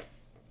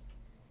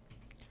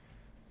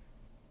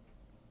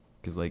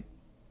 Because like,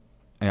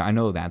 I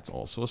know that's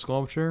also a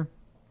sculpture,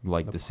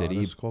 like the city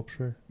Prada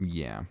sculpture?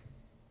 Yeah.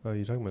 Oh,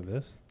 you talking about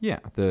this? Yeah,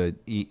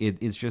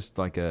 it's just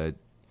like a,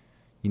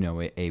 you know,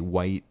 a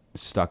white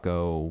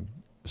stucco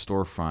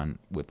storefront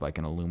with like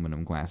an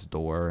aluminum glass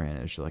door, and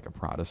it's just like a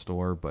Prada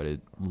store, but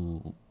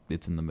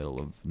it's in the middle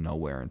of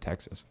nowhere in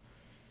Texas.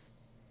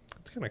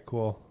 It's kind of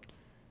cool.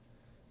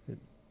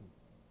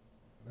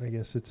 I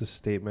guess it's a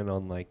statement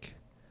on like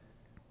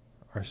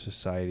our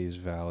society's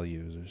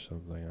values or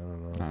something. I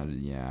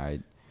don't know.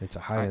 It's a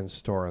high-end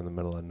store in the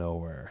middle of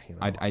nowhere. You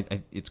know,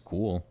 it's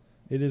cool.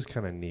 It is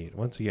kind of neat.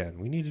 Once again,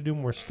 we need to do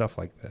more stuff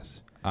like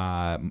this.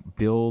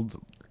 Build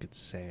Look at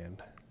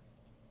sand.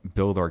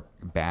 Build our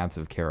baths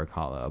of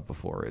Caracalla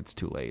before it's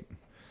too late.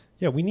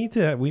 Yeah, we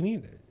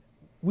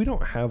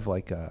don't have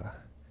like a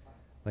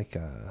I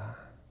can't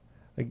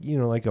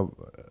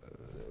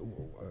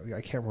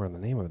remember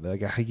the name of it.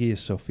 Like a Hagia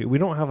Sophia. We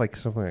don't have like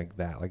something like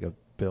that, like a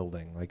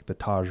building, like the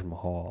Taj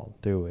Mahal,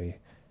 do we?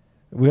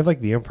 We have like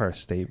the Empire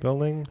State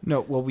Building.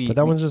 No, well, but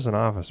that one's just an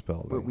office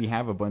building. We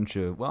have a bunch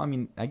of. Well, I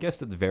mean, I guess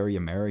that's very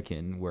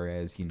American.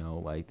 Whereas, you know,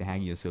 like the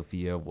Hagia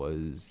Sophia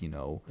was, you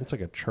know, it's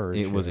like a church.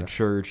 It was a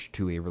church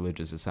to a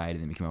religious society,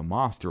 then became a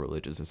mosque to a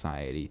religious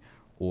society.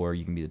 Or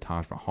you can be the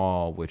Taj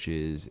Mahal, which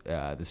is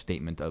the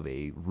statement of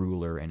a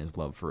ruler and his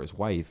love for his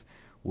wife.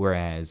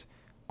 Whereas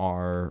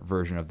our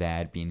version of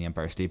that, being the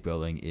Empire State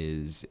Building,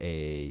 is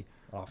a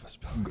office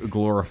building,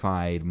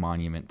 glorified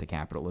monument to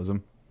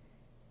capitalism.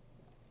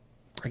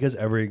 I guess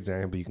every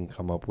example you can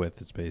come up with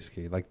is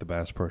basically like the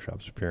Bass Pro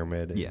Shops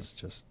pyramid is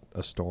just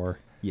a store.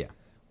 Yeah.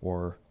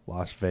 Or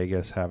Las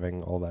Vegas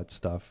having all that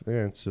stuff.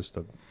 Yeah, it's just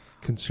a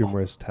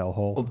consumerist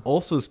hellhole.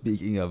 Also,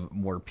 speaking of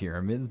more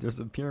pyramids, there's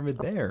a pyramid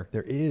there.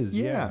 There is,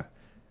 yeah.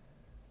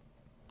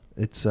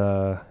 It's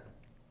I've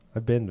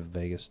been to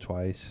Vegas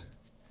twice.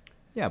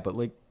 Yeah, but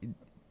like,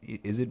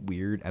 is it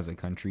weird as a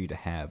country to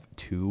have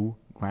 2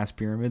 glass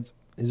pyramids?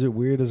 Is it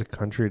weird as a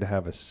country to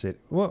have a city?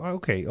 Well,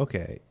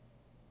 okay.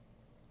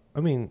 I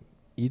mean,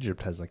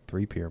 Egypt has like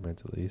 3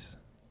 pyramids at least.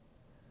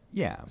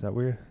 Yeah. Is that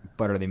weird?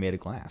 But are they made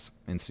of glass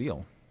and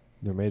steel?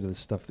 They're made of the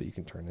stuff that you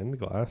can turn into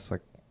glass,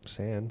 like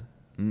sand,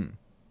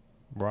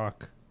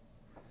 rock.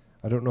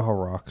 I don't know how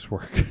rocks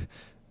work.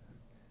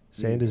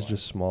 Sand is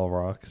just small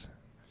rocks.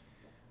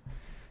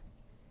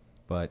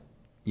 But,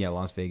 yeah,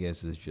 Las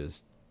Vegas is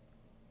just...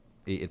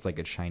 It's like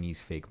a Chinese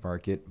fake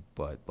market,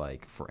 but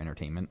like for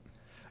entertainment.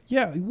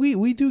 Yeah,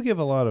 we do give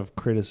a lot of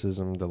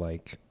criticism to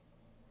like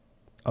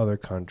other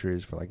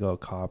countries for like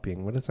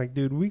copying, but it's like,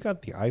 dude, we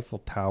got the Eiffel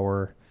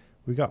Tower,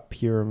 we got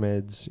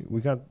pyramids,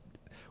 we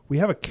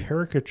have a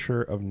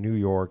caricature of New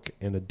York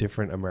in a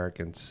different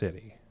American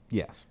city.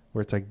 Yes.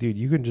 Where it's like, dude,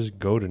 you can just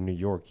go to New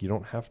York, you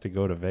don't have to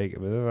go to Vegas.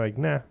 But they're like,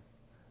 nah,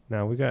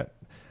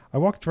 I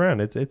walked around.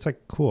 It's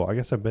like cool. I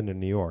guess I've been to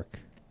New York.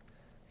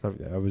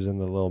 I was in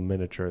the little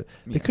miniature.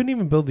 They couldn't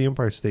even build the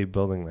Empire State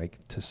Building like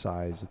to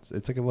size.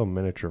 It's like a little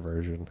miniature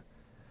version.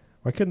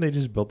 Why couldn't they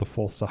just build the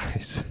full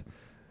size?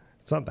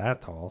 It's not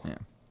that tall.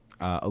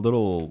 Yeah. A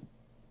little,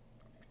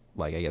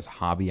 like, I guess,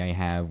 hobby I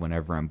have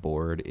whenever I'm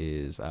bored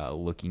is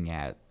looking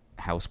at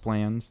house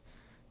plans,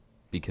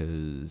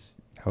 because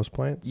house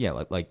plans.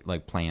 Yeah,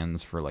 like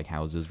plans for like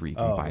houses where you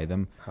can buy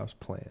them. House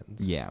plans.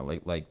 Yeah,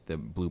 like the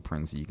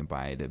blueprints that you can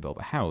buy to build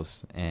a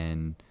house.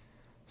 And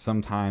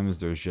sometimes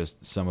there's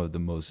just some of the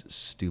most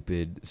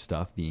stupid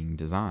stuff being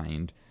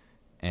designed.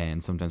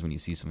 And sometimes when you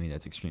see something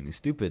that's extremely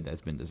stupid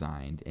that's been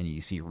designed and you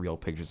see real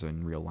pictures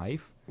in real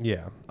life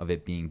of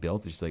it being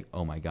built, it's just like,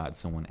 oh my God,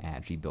 someone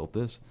actually built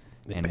this.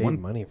 They paid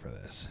money for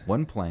this.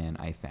 One plan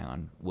I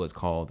found was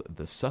called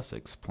the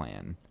Sussex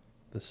Plan.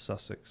 The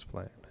Sussex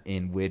Plan.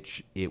 In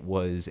which it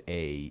was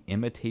a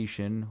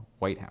imitation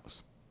White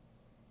House.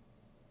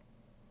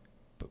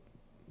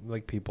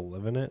 Like people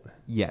live in it?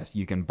 Yes,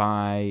 you can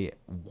buy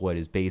what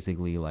is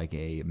basically like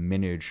a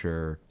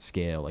miniature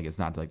scale. Like, it's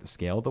not like the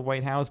scale of the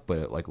White House, but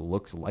it like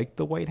looks like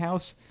the White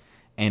House,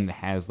 and it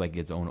has like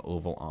its own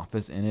Oval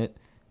Office in it.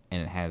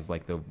 and it has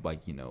like the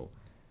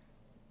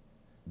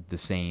the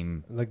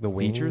same Like the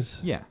features. wings?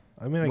 Yeah.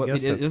 I mean, I Well,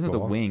 guess it that's isn't the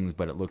cool. wings,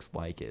 but it looks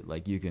like it.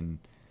 Like you can.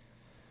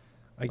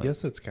 I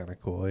guess that's kind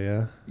of cool,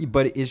 yeah.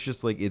 But it's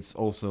just like it's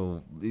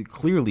also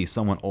clearly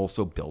someone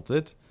also built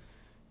it.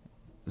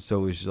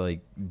 So it's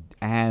like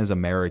as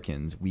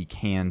Americans, we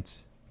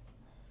can't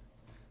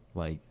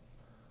like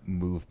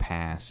move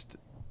past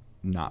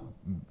not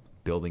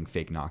building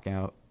fake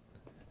knockoffs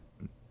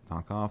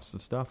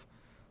of stuff.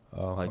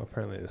 Oh, Like,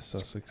 apparently the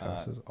Sussex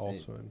house is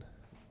also in.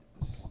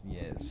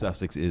 Yeah,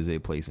 Sussex is a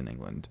place in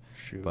England.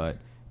 Shoot. But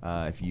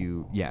if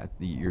you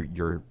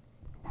your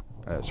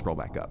scroll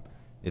back up,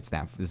 it's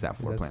that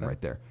floor plan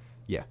right there.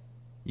 Yeah,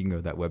 you can go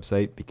to that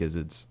website because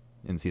it's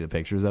and see the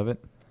pictures of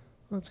it.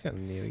 That's kind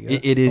of neat, I guess.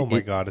 It is. Oh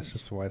my God, it's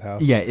just the White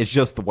House. Yeah, it's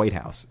just the White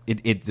House.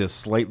 It's a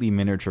slightly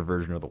miniature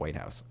version of the White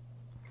House.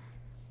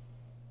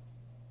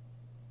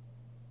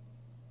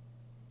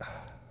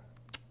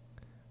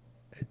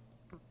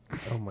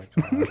 Oh my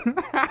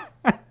God.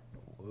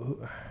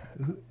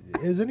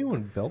 Has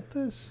anyone built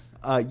this?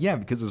 Yeah,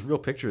 because there's real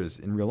pictures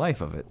in real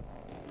life of it.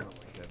 Oh my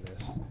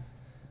goodness.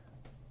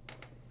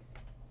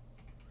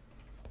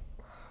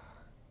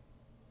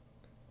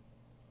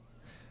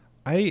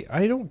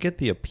 I don't get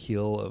the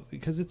appeal of,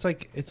 because it's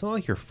like, it's not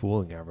like you're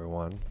fooling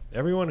everyone.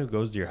 Everyone who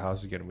goes to your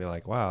house is going to be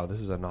like, wow,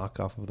 this is a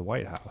knockoff of the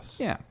White House.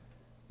 Yeah,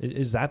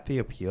 Is that the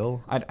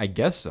appeal? I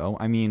guess so.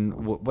 I mean,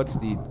 what's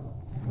the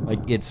like?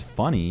 It's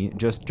funny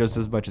just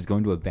as much as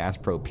going to a Bass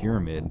Pro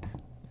Pyramid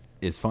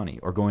is funny,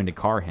 or going to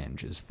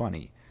Carhenge is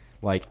funny.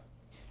 Like,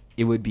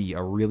 it would be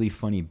a really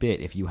funny bit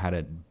if you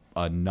had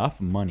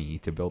enough money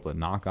to build a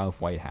knockoff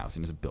White House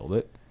and just build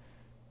it.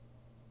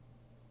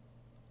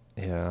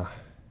 Yeah.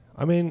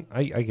 I mean,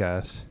 I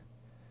guess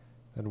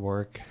that'd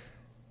work.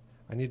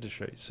 I need to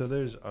show you. So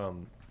there's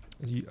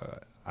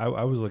I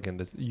was looking at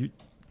this.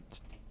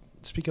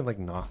 Speaking of like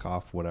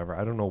knockoff, whatever.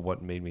 I don't know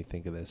what made me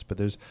think of this, but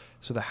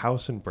so the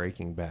house in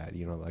Breaking Bad,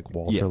 like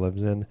Walter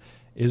lives in,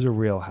 is a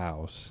real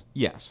house.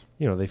 Yes.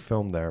 They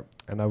filmed there,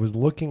 and I was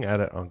looking at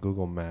it on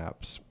Google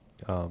Maps,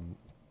 and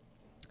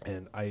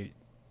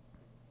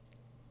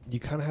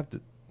you kind of have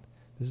to.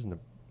 This isn't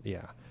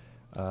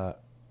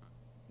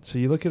so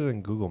you look at it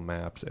in Google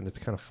Maps, and it's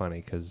kind of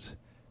funny because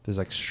there's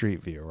like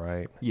street view,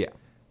 right? Yeah.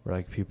 Where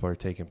like people are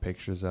taking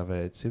pictures of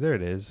it. See, there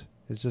it is.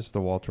 It's just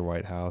the Walter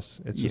White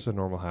house. It's just a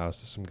normal house.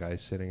 There's some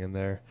guys sitting in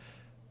there.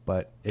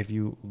 But if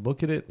you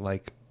look at it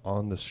like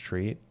on the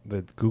street,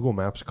 the Google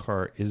Maps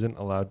car isn't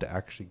allowed to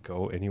actually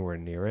go anywhere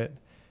near it.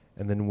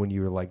 And then when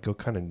you like go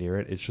kind of near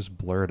it, it's just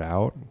blurred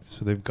out.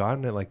 So they've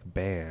gotten it like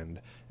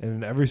banned. And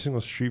in every single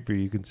street view,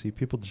 you can see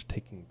people just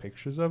taking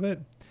pictures of it.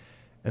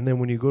 And then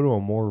when you go to a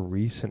more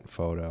recent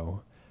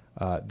photo,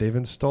 they've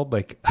installed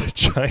like a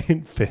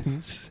giant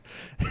fence,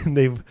 and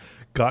they've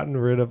gotten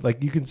rid of,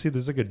 like, you can see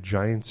there's like a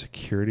giant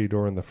security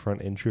door in the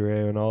front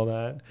entryway and all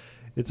that.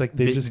 It's like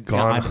they've just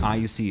gone.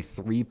 I see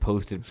 3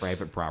 posted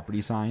private property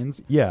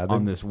signs. Yeah,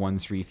 on this one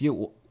street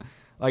view.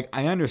 Like,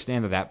 I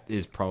understand that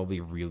is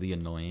probably really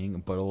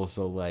annoying, but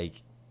also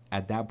like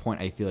at that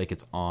point, I feel like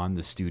it's on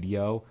the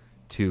studio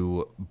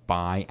to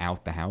buy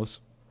out the house.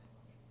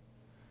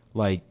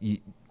 Like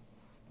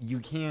you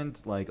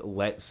can't like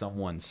let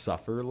someone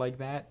suffer like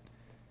that.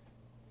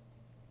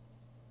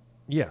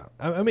 Yeah,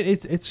 I mean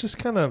it's just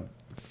kind of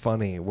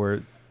funny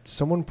where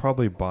someone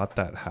probably bought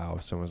that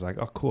house and was like,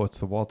 "Oh, cool, it's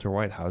the Walter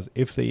White house,"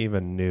 if they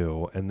even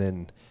knew. And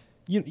then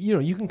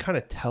you can kind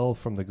of tell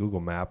from the Google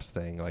Maps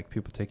thing, like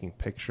people taking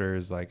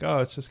pictures, like, "Oh,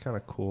 it's just kind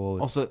of cool."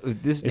 Also,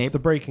 it's the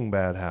Breaking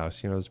Bad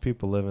house. There's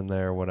people living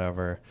there,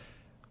 whatever.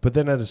 But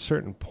then at a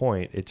certain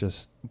point, it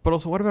just... But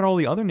also, what about all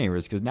the other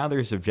neighbors? Because now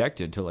they're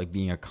subjected to like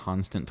being a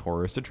constant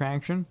tourist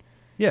attraction.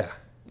 Yeah.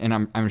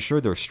 And I'm sure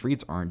their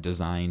streets aren't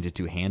designed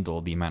to handle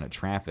the amount of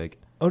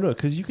traffic. Oh, no,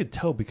 because you could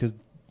tell, because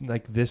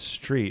like this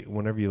street,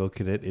 whenever you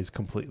look at it, is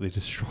completely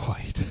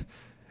destroyed.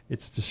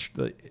 It's just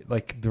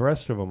like the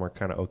rest of them are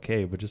kind of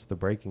okay, but just the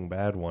Breaking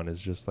Bad one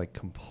is just like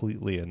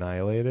completely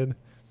annihilated.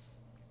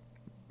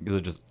 Because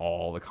of just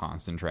all the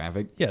constant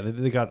traffic. Yeah,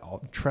 they got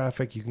all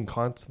traffic. You can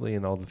constantly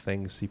in all the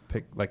things see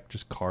like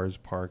just cars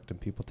parked and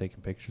people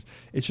taking pictures.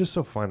 It's just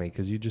so funny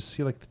because you just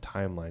see like the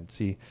timeline.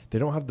 See, they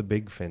don't have the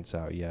big fence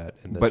out yet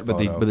in this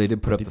photo, but they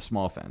did put up the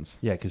small fence.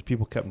 Yeah, because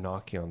people kept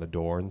knocking on the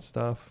door and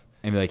stuff.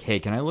 And be like, "Hey,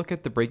 can I look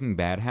at the Breaking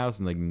Bad house?"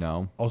 And like,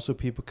 no. Also,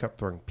 people kept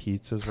throwing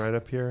pizzas right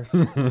up here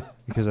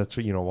because that's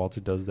what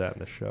Walter does that in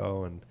the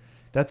show, and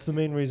that's the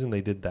main reason they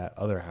did that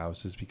other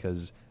house is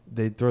because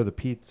they'd throw the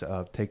pizza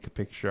up, take a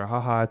picture,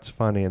 haha, it's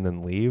funny, and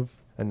then leave.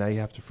 And now you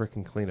have to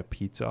freaking clean a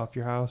pizza off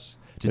your house.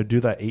 They do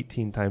that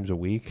 18 times a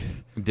week.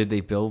 Did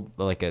they build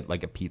like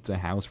a pizza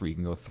house where you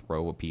can go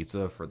throw a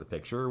pizza for the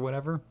picture or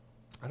whatever?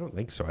 I don't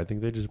think so. I think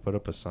they just put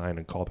up a sign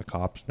and call the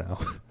cops now.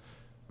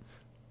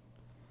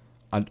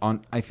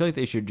 I feel like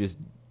they should just,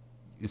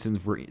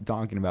 since we're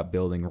talking about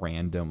building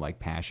random like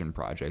passion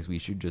projects, we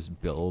should just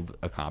build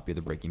a copy of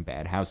the Breaking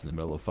Bad house in the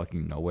middle of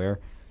fucking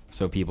nowhere.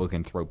 So people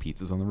can throw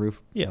pizzas on the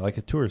roof? Yeah, like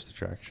a tourist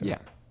attraction. Yeah.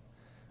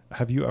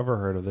 Have you ever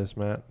heard of this,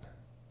 Matt?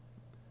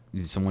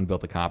 Someone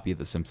built a copy of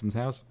The Simpsons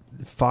house?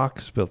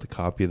 Fox built a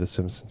copy of The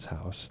Simpsons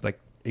house. Like,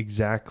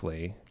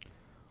 exactly.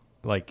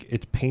 Like,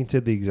 it's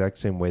painted the exact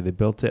same way. They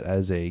built it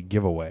as a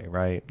giveaway,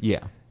 right?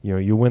 Yeah. You know,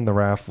 you win the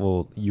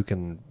raffle, you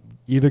can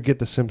either get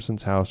the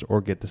Simpsons house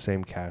or get the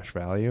same cash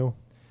value.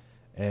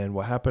 And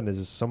what happened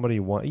is somebody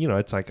won, you know,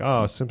 it's like,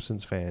 oh,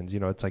 Simpsons fans, you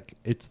know, it's like,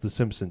 it's the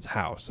Simpsons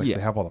house. Like, Yeah.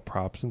 they have all the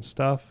props and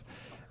stuff.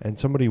 And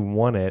somebody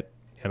won it,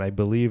 and I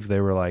believe they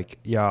were like,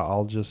 yeah,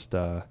 I'll just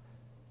take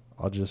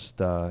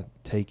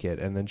it.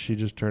 And then she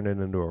just turned it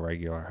into a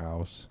regular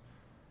house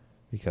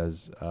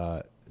because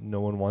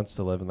no one wants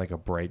to live in like a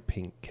bright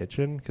pink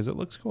kitchen because it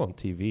looks cool on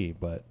TV,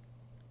 but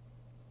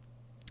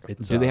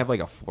it's... Do they have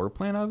like a floor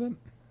plan of it?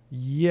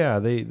 Yeah,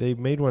 they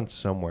made one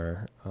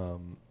somewhere.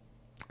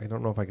 I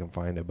don't know if I can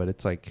find it, but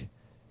it's like,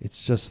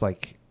 it's just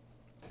like,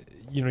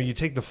 you know, you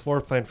take the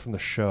floor plan from the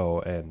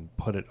show and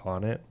put it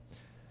on it.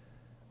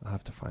 I'll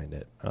have to find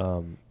it.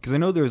 Because I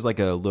know there's like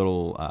a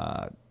little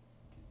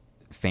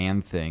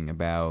fan thing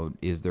about,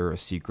 is there a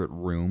secret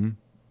room?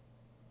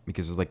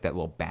 Because there's like that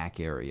little back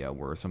area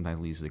where sometimes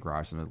it leads to the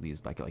garage, sometimes it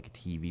leads like a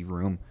TV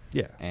room.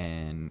 Yeah.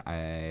 And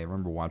I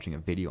remember watching a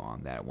video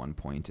on that at one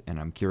point, and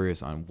I'm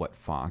curious on what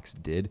Fox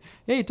did.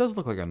 Hey, it does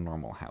look like a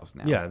normal house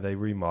now. Yeah, they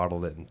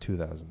remodeled it in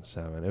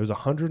 2007. It was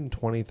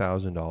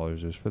 $120,000.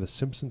 It was for the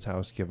Simpsons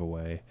house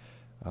giveaway.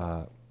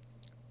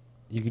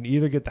 You can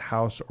either get the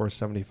house or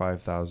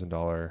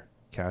 $75,000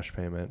 cash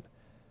payment.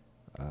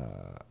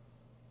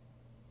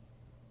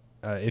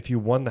 If you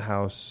won the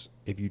house,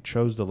 if you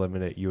chose to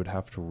limit it, you would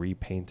have to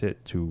repaint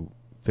it to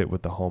fit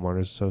with the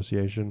homeowners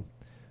association.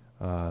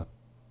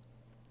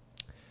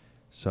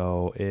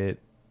 So it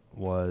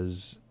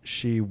was,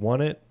 she won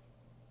it.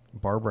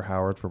 Barbara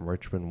Howard from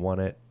Richmond won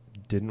it,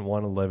 didn't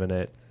want to live in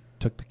it,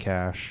 took the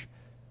cash.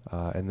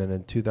 And then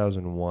in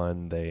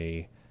 2001,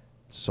 they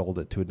sold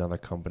it to another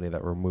company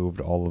that removed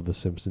all of the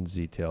Simpsons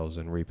details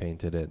and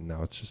repainted it. And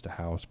now it's just a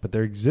house. But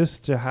there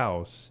exists a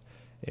house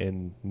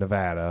in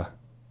Nevada.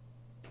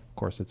 Of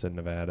course, it's in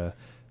Nevada.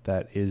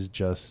 That is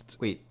just...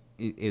 Wait,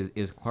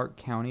 is Clark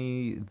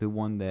County the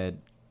one that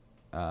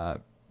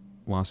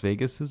Las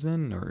Vegas is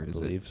in, or is it?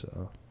 I believe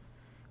so.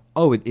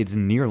 Oh, it's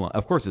near.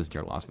 Of course, it's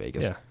near Las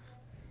Vegas. Yeah,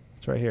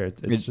 it's right here.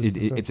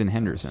 It's in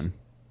Henderson. House.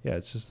 Yeah,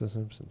 it's just the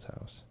Simpsons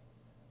house,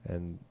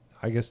 and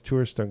I guess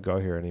tourists don't go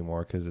here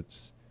anymore because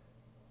it's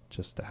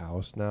just a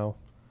house now.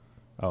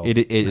 Oh,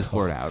 it is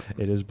blurred out.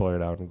 It is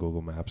blurred out in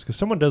Google Maps because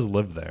someone does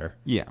live there.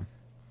 Yeah,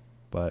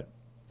 but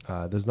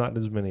there's not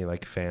as many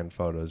like fan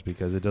photos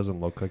because it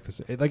doesn't look like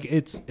this.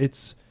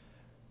 It's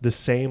the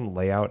same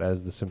layout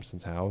as the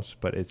Simpsons house,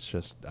 but it's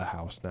just a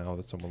house now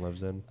that someone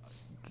lives in.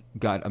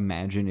 God,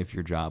 imagine if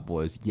your job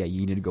was, you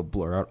need to go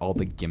blur out all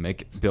the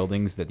gimmick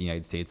buildings that the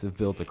United States have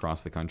built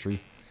across the country.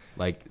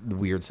 Like the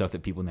weird stuff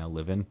that people now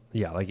live in.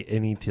 Yeah, like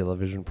any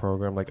television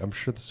program. Like I'm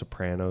sure The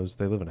Sopranos,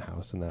 they live in a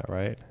house in that,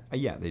 right?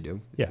 Yeah, they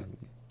do. Yeah,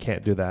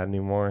 can't do that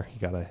anymore. You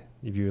gotta,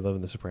 if you live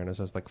in The Sopranos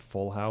house, like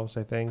Full House,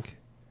 I think.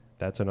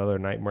 That's another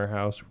nightmare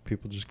house where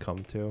people just come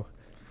to.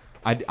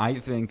 I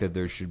think that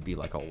there should be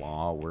like a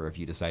law where if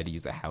you decide to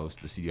use a house,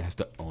 the studio has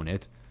to own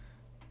it.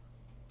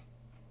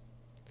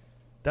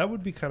 That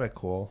would be kind of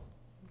cool.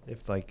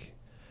 If like,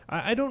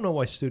 I don't know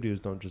why studios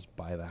don't just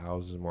buy the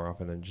houses more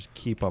often and just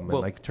keep them and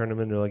like turn them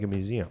into like a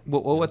museum.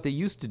 Well, what they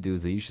used to do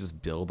is they used to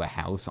just build a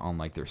house on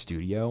like their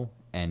studio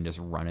and just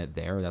run it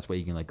there. That's why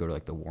you can like go to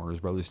like the Warner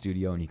Brothers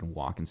studio and you can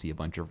walk and see a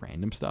bunch of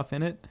random stuff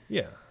in it.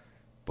 Yeah.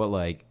 But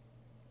like,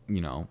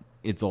 you know,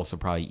 it's also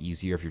probably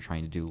easier if you're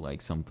trying to do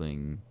like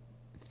something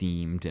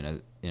themed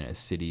in a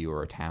city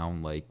or a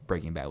town. Like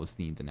Breaking Bad was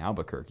themed in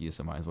Albuquerque,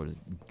 so might as well just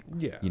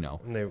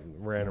and they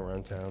ran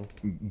around town,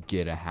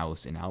 get a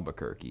house in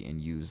Albuquerque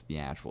and use the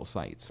actual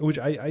sites. Which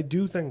I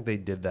do think they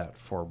did that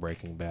for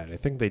Breaking Bad. I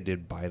think they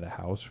did buy the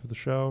house for the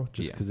show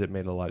just because it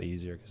made it a lot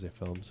easier because they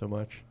filmed so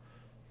much.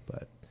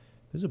 But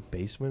there's a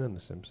basement in The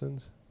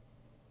Simpsons.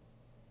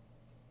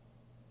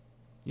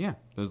 Yeah,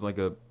 there's like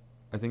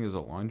I think there's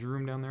a laundry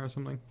room down there or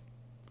something.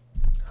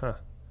 Huh.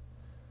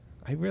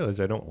 I realize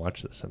I don't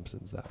watch The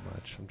Simpsons that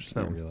much. I'm just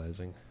not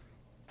realizing.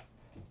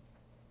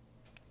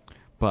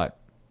 But,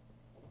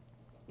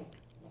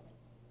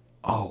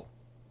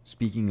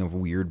 speaking of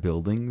weird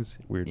buildings,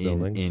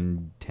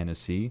 in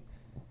Tennessee,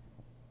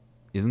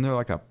 isn't there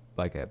like a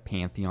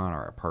Pantheon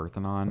or a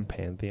Parthenon? A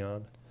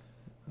Pantheon?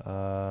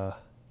 Oh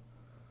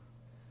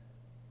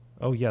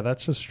yeah,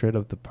 that's just straight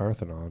up the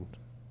Parthenon.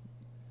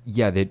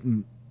 Yeah,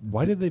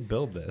 why did they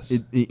build this?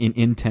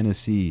 In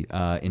Tennessee,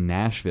 in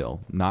Nashville,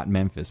 not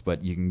Memphis,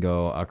 but you can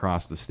go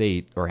across the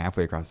state or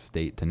halfway across the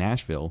state to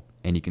Nashville,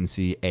 and you can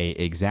see a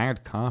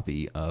exact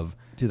copy of.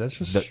 Dude, that's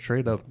just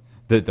straight up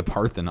the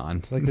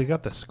Parthenon. Like they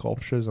got the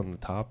sculptures on the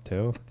top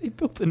too. They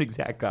built an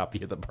exact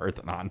copy of the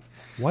Parthenon.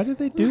 Why did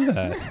they do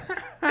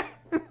that?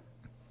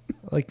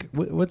 Like,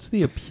 what's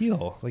the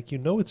appeal? Like,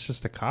 it's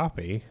just a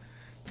copy.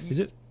 Is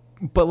it?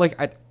 But like,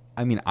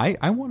 I mean,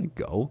 I want to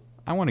go.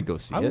 I want to go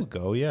see it. I would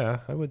go, yeah.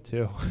 I would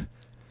too.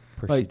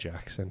 Percy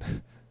Jackson.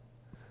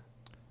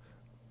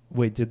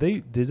 Wait, did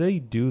they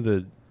do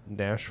the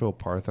Nashville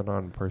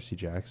Parthenon and Percy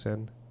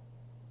Jackson?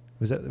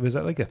 Was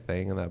that like a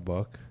thing in that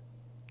book?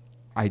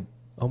 I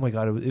Oh my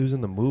god, it was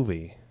in the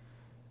movie.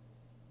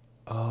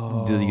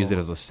 Oh. Did they use it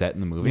as a set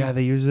in the movie? Yeah,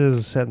 they use it as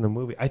a set in the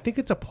movie. I think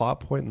it's a plot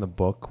point in the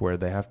book where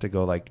they have to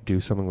go like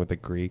do something with the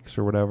Greeks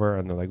or whatever,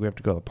 and they're like, we have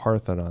to go to the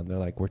Parthenon. They're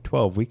like, we're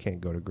 12, we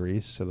can't go to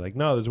Greece. So they're like,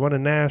 no, there's one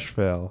in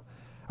Nashville.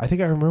 I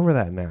think I remember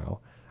that now.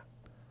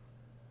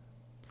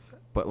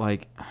 But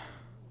like,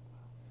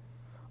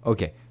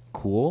 okay,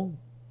 cool.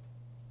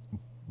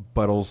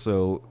 But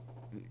also,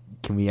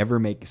 can we ever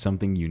make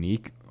something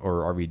unique,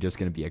 or are we just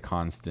going to be a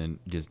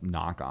constant just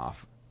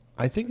knockoff?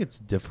 I think it's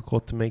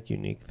difficult to make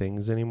unique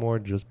things anymore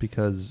just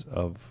because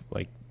of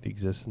like the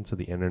existence of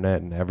the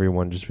internet and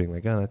everyone just being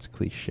like, oh, that's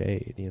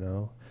cliched, you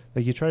know?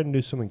 Like you try to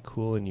do something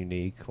cool and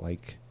unique,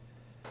 like,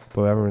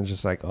 but everyone's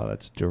just like, oh,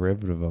 that's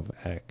derivative of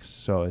X.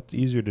 So it's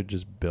easier to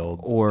just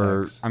build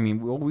Or, X. I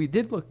mean, well, we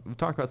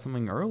talked about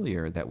something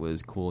earlier that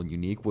was cool and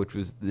unique, which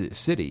was the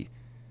city.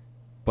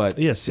 But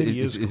Yeah, city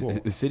is cool.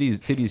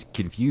 City's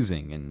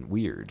confusing and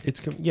weird.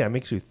 It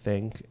makes you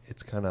think.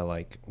 It's kind of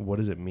like, what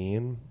does it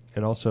mean?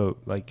 And also,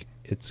 like,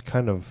 it's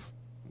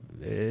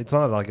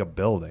not like a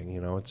building, you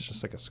know? It's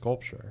just like a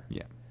sculpture.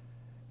 Yeah.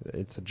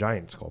 It's a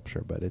giant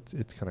sculpture, but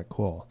it's kind of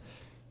cool.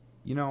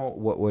 You know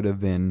what would have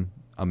been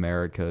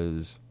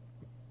America's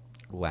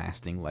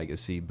lasting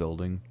legacy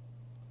building?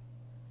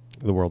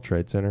 The World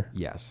Trade Center.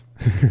 Yes.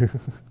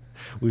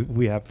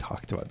 We have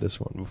talked about this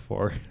one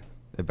before.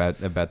 About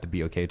the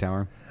BOK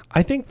Tower?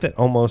 I think that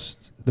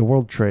almost the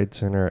World Trade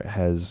Center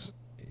has...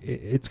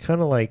 It's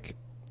kind of like...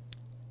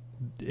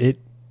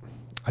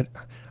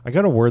 I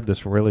got to word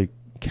this really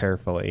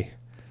carefully,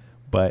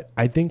 but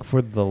I think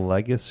for the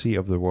legacy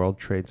of the World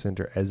Trade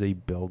Center as a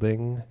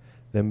building,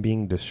 them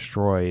being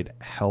destroyed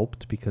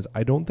helped because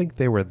I don't think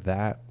they were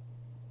that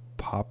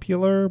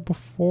popular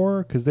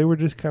before because they were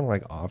just kind of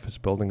like office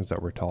buildings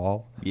that were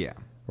tall. Yeah.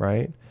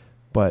 Right?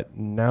 But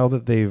now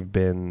that they've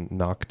been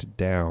knocked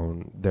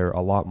down, they're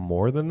a lot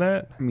more than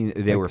that. I mean,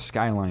 they were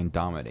skyline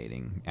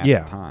dominating at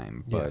the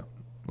time, but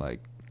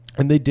like...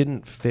 And they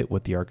didn't fit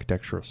with the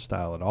architectural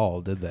style at all,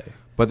 did they?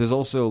 But there's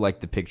also like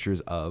the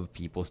pictures of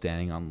people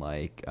standing on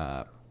like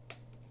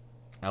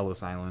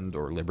Ellis Island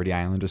or Liberty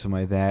Island or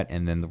something like that,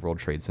 and then the World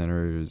Trade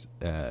Centers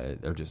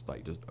are just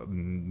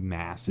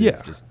massive.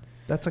 Yeah, just,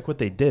 that's like what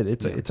they did.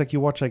 It's like you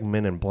watch like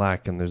Men in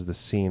Black, and there's the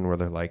scene where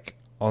they're like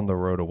on the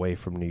road away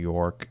from New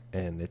York,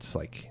 and it's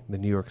like the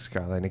New York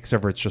skyline,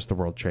 except for it's just the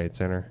World Trade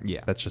Center.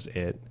 Yeah, that's just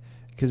it.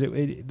 Because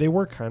they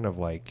were kind of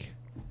like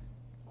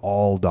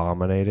all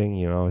dominating,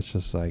 you know. It's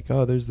just like,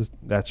 oh, there's this.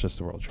 That's just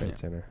the World Trade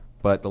Center.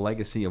 But the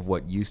legacy of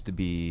what used to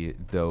be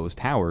those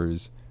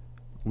towers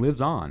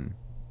lives on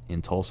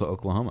in Tulsa,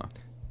 Oklahoma.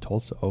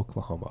 Tulsa,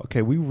 Oklahoma.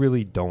 Okay, we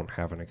really don't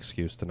have an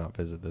excuse to not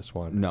visit this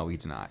one. No, we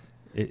do not.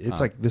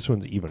 It's like this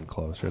one's even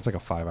closer. It's like a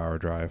 5-hour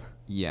drive.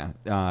 Yeah.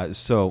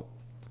 So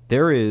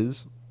there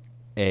is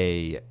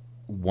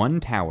one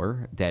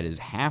tower that is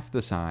half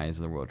the size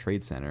of the World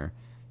Trade Center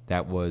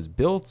that was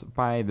built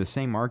by the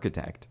same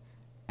architect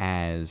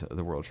as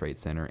the World Trade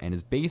Center and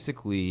is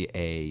basically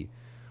a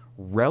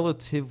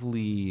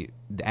relatively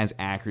as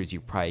accurate as you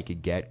probably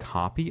could get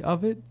copy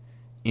of it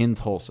in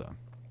Tulsa.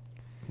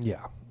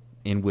 Yeah.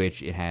 In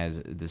which it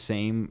has the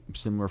same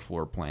similar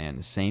floor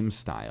plan, same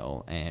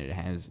style, and it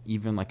has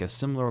even like a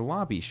similar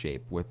lobby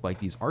shape with like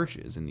these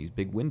arches and these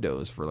big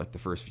windows for like the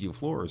first few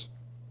floors.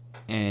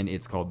 And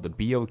it's called the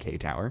BOK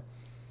Tower.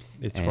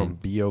 It's from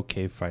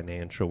BOK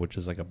Financial, which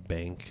is like a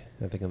bank,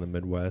 I think in the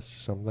Midwest or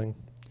something.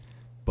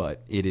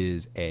 But it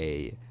is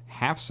a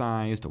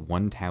half-sized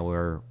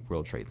one-tower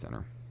World Trade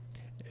Center.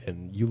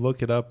 And you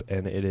look it up,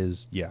 and it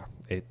is,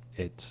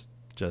 it's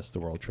just the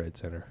World Trade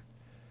Center.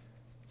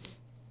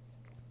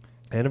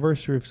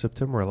 Anniversary of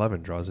September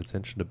 11 draws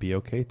attention to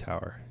BOK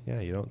Tower. Yeah,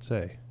 you don't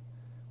say.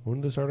 When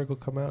did this article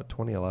come out?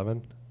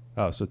 2011?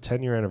 Oh, so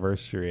 10-year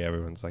anniversary,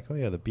 everyone's like, oh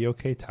yeah, the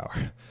BOK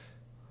Tower.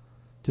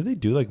 Do they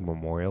do like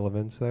memorial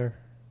events there?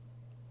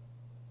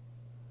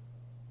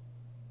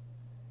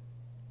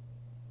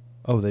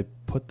 Oh, they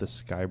put the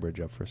Sky Bridge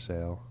up for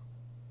sale.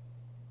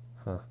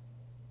 Huh.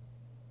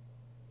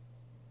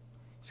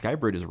 Sky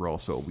Bridge is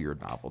also a weird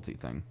novelty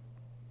thing.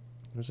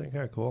 Isn't that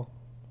kind of cool?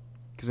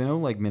 Because I know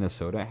like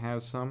Minnesota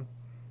has some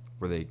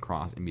where they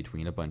cross in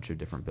between a bunch of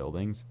different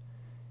buildings.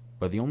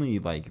 But the only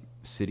like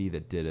city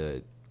that did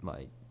a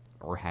like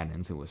or had an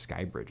incident with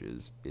Sky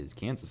Bridges is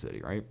Kansas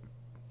City, right?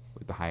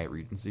 With the Hyatt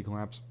Regency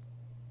collapse.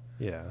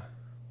 Yeah.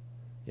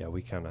 Yeah,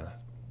 we kind of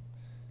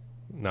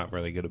not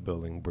really good at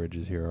building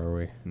bridges here, are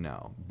we?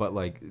 No. But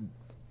like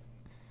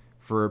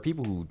for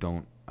people who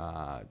don't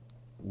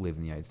live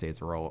in the United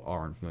States or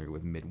aren't familiar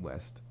with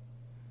Midwest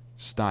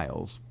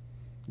styles.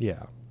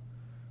 Yeah.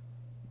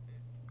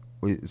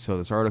 So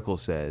this article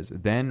says,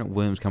 then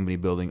Williams Company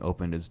Building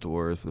opened its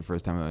doors for the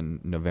first time on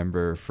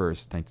November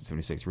 1st,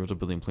 1976. Original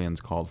building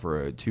plans called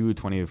for two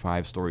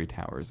 25-story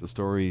towers. The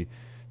story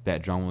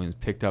that John Williams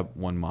picked up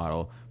one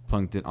model,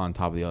 plunked it on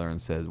top of the other,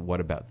 and said, what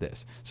about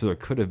this? So there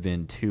could have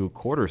been two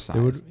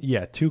quarter-size.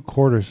 Two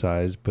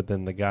quarter-size, but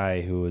then the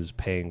guy who was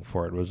paying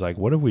for it was like,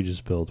 what if we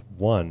just build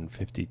one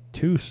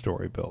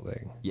 52-story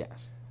building?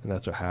 Yes. And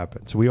that's what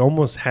happened. So we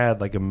almost had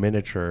like a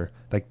miniature,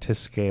 like to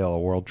scale,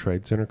 World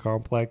Trade Center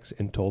complex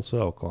in Tulsa,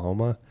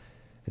 Oklahoma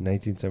in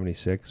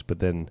 1976. But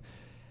then,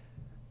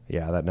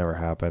 yeah, that never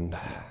happened.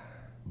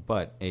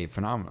 But a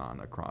phenomenon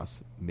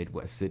across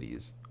Midwest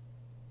cities,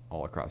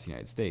 all across the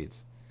United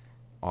States,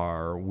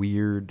 are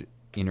weird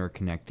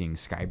interconnecting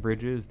sky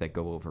bridges that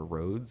go over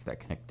roads that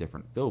connect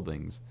different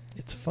buildings.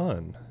 It's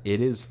fun. It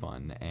is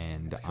fun,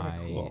 and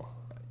Cool.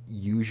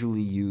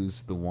 usually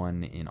use the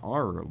one in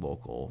our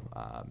local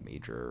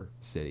major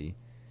city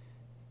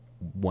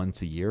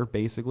once a year,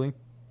 basically.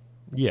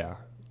 Yeah.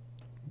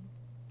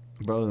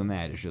 But other than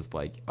that, it's just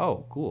like,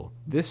 oh, cool.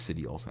 This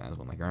city also has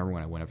one. Like, I remember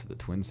when I went up to the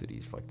Twin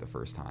Cities for like the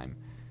first time,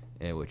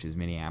 which is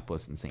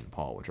Minneapolis and St.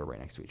 Paul, which are right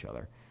next to each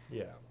other.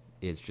 Yeah.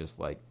 It's just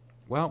like,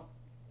 well,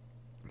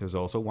 there's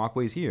also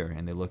walkways here,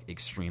 and they look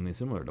extremely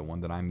similar to one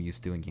that I'm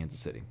used to in Kansas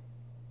City.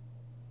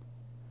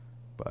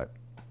 But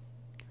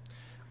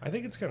I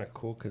think it's kind of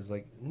cool because,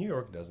 like, New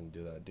York doesn't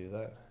do that, do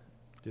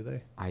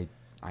they? I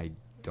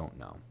don't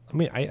know. I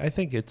mean, I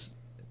think it's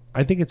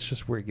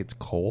just where it gets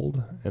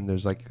cold, and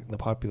there's like the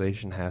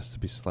population has to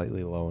be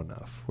slightly low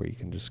enough where you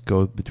can just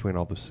go between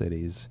all the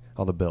cities,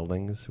 all the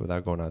buildings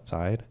without going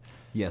outside.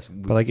 Yes,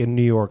 But like in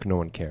New York, no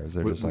one cares.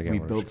 They're just like, we "I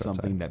wanna built just go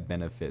something outside." that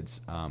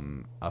benefits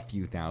a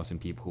few thousand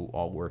people who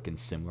all work in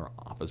similar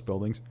office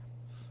buildings.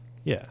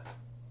 Yeah,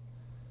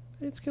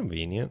 it's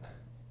convenient.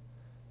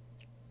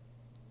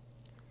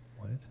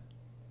 What?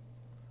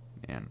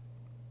 And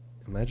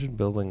Imagine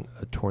building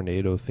a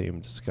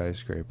tornado-themed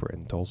skyscraper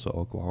in Tulsa,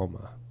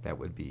 Oklahoma. that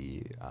would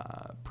be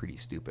pretty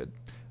stupid.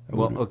 That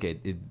Well, would-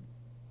 okay.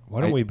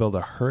 Why don't we build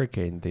a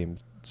hurricane-themed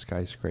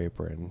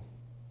skyscraper in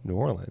New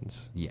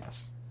Orleans?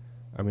 Yes.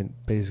 I mean,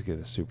 basically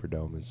the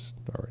Superdome is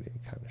already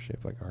kind of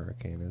shaped like a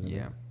hurricane, isn't it?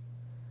 Yeah.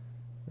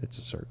 It's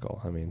a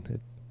circle. I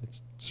mean,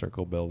 it's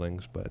circle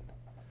buildings, but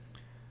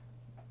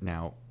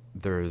Now,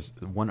 there's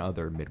one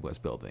other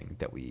Midwest building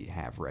that we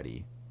have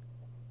ready,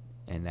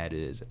 and that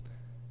is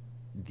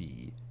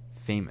the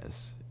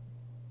famous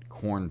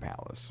Corn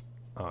Palace.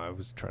 I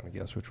was trying to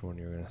guess which one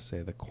you were going to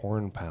say. The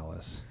Corn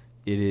Palace.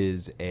 It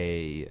is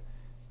a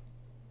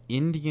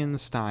Indian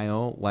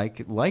style,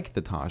 like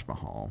the Taj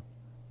Mahal,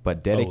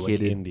 but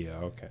dedicated like India.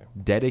 Okay.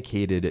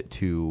 dedicated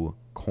to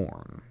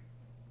corn.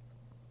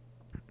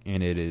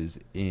 And it is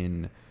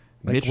in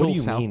Like, Mitchell, what do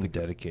you South mean Dakota.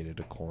 dedicated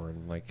to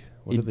corn? Like,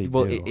 what do they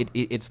Well, do?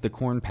 it's the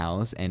Corn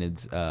Palace, and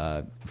it's,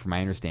 from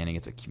my understanding,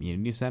 it's a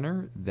community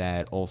center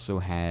that also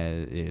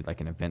has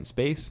like an event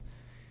space.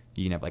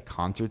 You can have like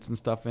concerts and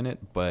stuff in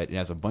it, but it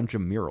has a bunch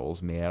of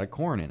murals made out of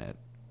corn in it.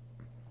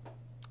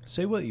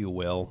 Say what you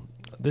will.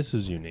 This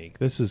is unique.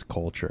 This is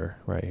culture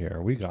right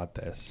here. We got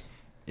this.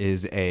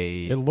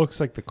 It looks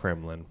like the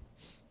Kremlin.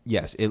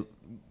 Yes, it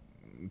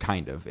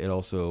kind of. It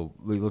looks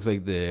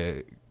like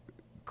the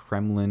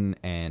Kremlin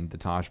and the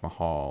Taj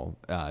Mahal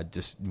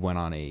just went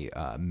on a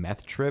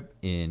meth trip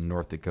in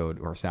North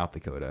Dakota or South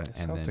Dakota.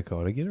 South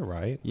Dakota, get it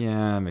right.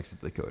 Yeah, mixed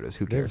with Dakotas.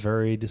 Who They're cares?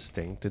 very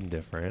distinct and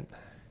different.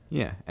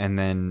 Yeah, and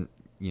then,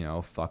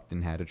 fucked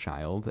and had a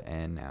child,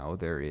 and now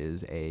there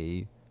is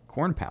a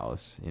Corn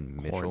Palace in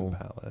Mitchell. Corn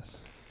Palace.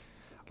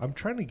 I'm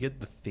trying to get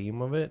the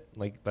theme of it.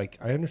 Like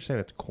I understand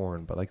it's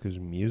corn, but like there's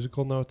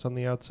musical notes on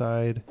the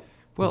outside.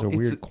 Well, There's a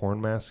it's weird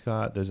corn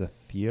mascot. There's a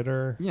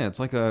theater. Yeah, it's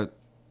like a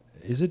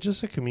Is it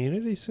just a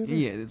community center?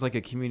 yeah, it's like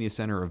a community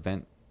center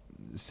event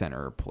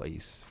center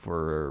place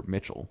for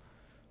Mitchell.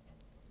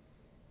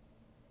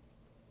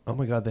 Oh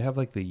my god, they have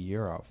like the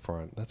year out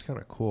front. That's kind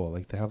of cool.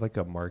 Like they have like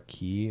a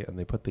marquee and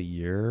they put the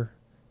year.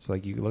 So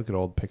like you look at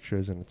old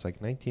pictures and it's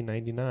like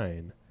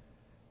 1999.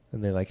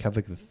 And they like have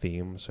like the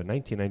theme. So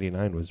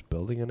 1999 was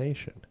Building a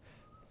Nation.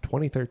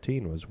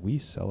 2013 was We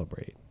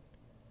Celebrate.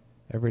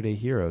 Everyday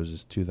Heroes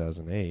is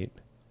 2008.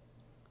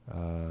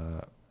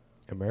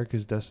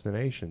 America's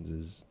Destinations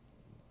is,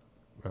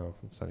 oh,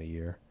 it's not a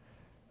year.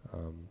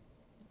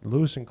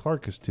 Lewis and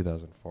Clark is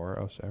 2004.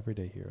 Oh, so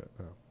Everyday Hero.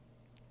 Oh.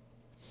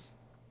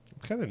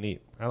 It's kind of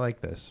neat. I like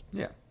this.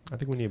 Yeah. I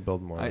think we need to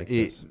build more like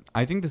this.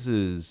 I think this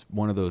is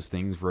one of those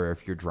things where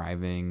if you're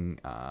driving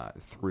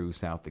through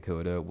South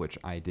Dakota, which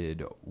I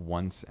did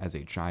once as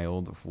a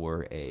child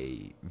for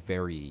a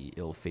very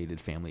ill-fated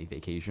family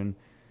vacation,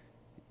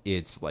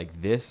 it's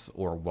like this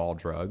or Wall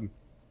Drug.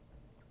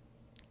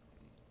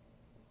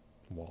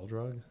 Wall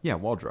Drug? Yeah,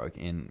 Wall Drug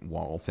in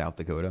Wall, South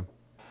Dakota,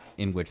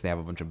 in which they have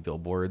a bunch of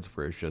billboards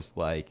where it's just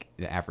like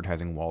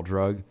advertising Wall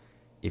Drug.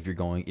 If you're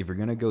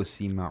gonna go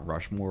see Mount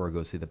Rushmore or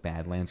go see the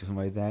Badlands or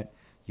something like that,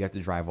 you have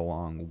to drive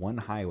along one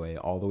highway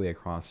all the way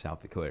across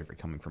South Dakota if you're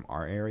coming from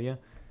our area.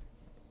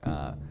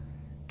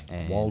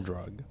 And Wall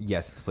Drug.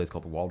 Yes, it's a place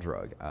called Wall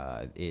Drug.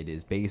 It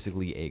is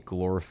basically a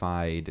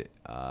glorified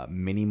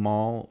mini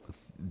mall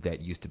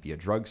that used to be a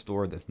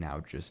drugstore that's now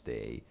just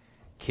a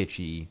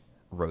kitschy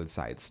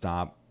roadside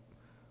stop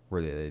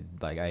where they,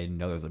 like, I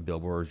know there's a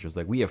billboard just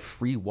like, we have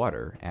free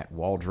water at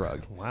Wall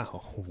Drug.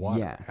 Wow. Water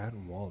Yeah. at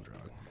Wall Drug.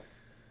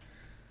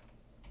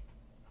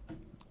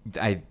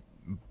 I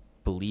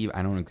believe,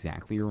 I don't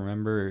exactly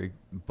remember,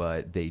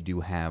 but they do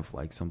have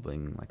like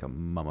something like a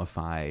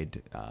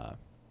mummified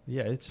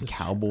Yeah, it's just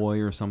cowboy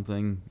or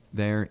something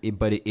there.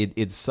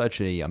 It's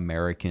such a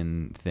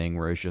American thing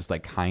where it's just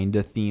like kind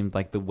of themed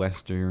like the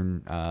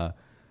Western,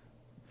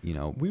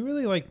 we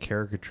really like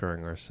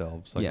caricaturing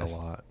ourselves like Yes. a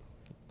lot.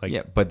 Like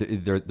yeah, but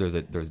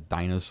there's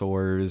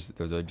dinosaurs.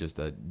 There's a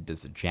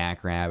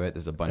jackrabbit.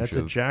 There's a bunch that's a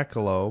of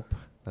jackalope.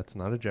 That's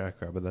not a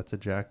jackrabbit. That's a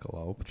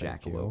jackalope.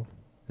 Thank you. Jackalope.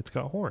 It's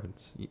got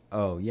horns.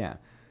 Oh yeah,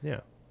 Yeah,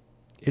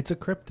 it's a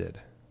cryptid.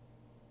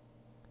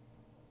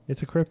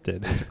 It's a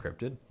cryptid. it's a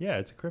cryptid. Yeah,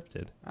 it's a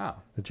cryptid. Oh,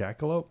 The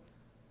jackalope.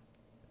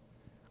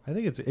 I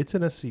think it's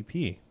an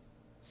SCP.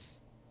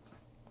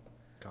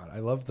 God, I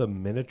love the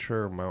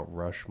miniature Mount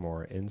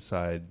Rushmore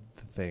inside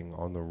the thing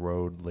on the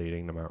road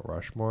leading to Mount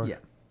Rushmore. yeah,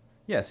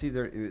 yeah. See,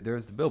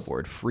 there's the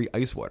billboard, free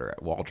ice water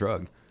at Wall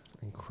Drug.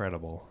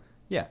 Incredible.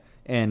 Yeah,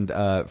 and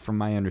from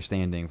my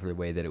understanding, for the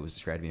way that it was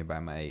described to me by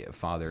my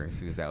father,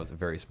 because I was a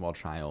very small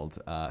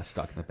child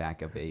stuck in the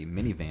back of a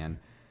minivan,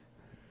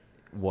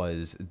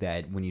 was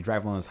that when you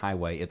drive along this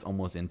highway, it's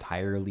almost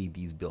entirely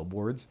these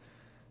billboards,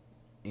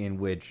 in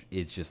which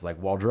it's just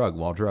like Wall Drug,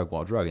 Wall Drug,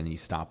 Wall Drug, and then you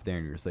stop there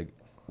and you're just like,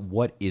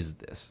 what is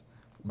this?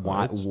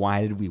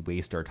 Why did we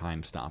waste our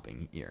time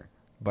stopping here?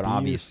 But Be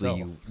obviously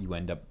yourself. you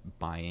end up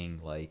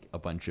buying like a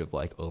bunch of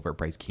like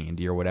overpriced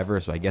candy or whatever,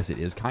 so I guess it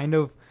is kind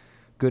of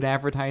good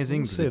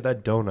advertising. I'll say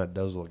that donut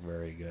does look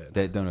very good.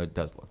 That donut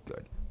does look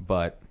good,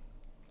 but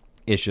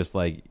it's just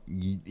like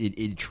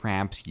it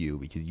traps you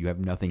because you have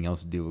nothing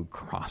else to do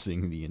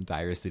crossing the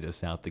entire state of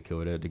South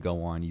Dakota to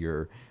go on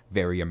your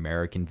very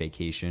American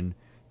vacation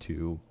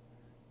to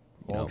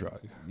Wall Drug.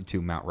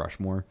 to Mount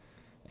Rushmore,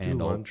 Do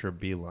lunch or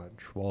be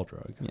lunch. Wall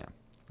Drug. yeah.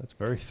 That's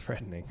very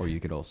threatening. Or you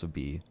could also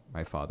be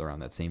my father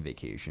on that same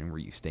vacation where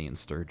you stay in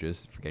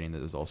Sturgis, forgetting that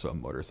there's also a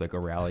motorcycle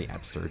rally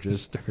at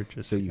Sturgis.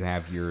 Sturgis. So you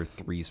have your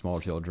 3 small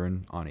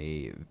children on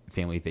a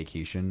family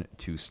vacation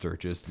to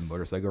Sturgis, the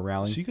motorcycle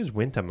rally. So you guys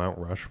went to Mount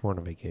Rushmore on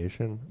a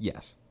vacation?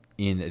 Yes,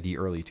 in the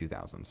early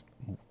 2000s.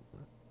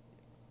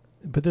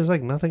 But there's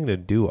like nothing to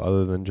do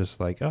other than just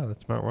like, oh,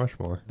 that's Mount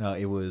Rushmore. No,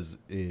 it was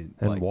And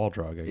like, Wall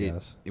Drug, I it,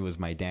 guess. it was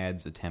my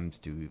dad's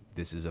attempt to.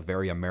 This is a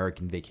very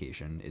American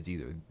vacation. It's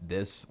either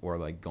this or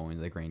like going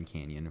to the Grand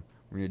Canyon.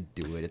 We're gonna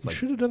do it. It's You like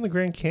should have done the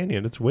Grand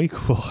Canyon. It's way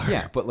cooler.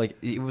 yeah, but like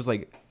it was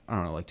like I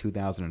don't know, like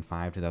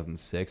 2005,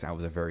 2006. I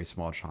was a very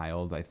small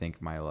child. I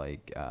think my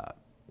like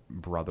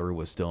brother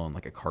was still in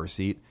like a car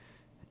seat,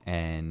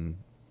 and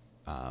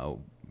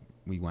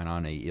we went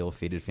on a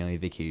ill-fated family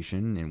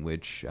vacation in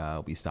which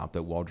we stopped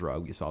at Wall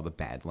Drug. We saw the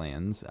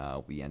Badlands.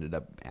 We ended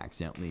up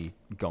accidentally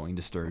going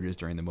to Sturgis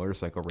during the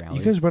motorcycle rally.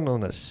 You guys went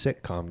on a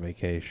sitcom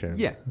vacation.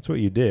 Yeah. That's what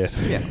you did.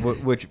 yeah,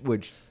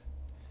 which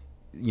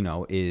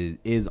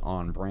is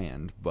on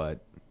brand, but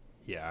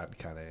Yeah, it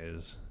kind of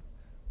is.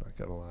 Not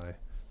going to lie.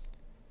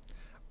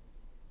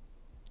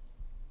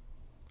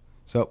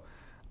 so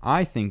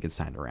I think it's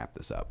time to wrap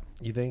this up.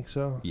 You think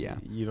so? Yeah.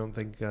 You don't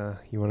think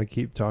you want to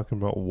keep talking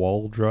about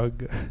Wall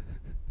Drug?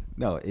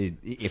 No,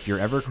 if you're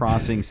ever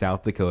crossing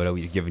South Dakota,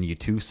 we've given you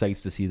 2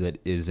 sites to see that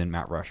is in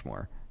Mount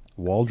Rushmore.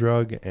 Wall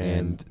Drug and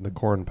And the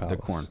Corn Palace.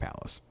 The Corn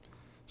Palace.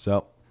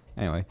 So,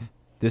 anyway,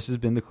 this has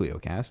been the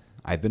KleioCast.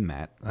 I've been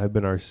Matt. I've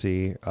been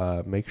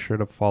RC. Make sure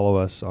to follow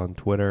us on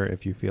Twitter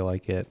if you feel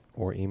like it,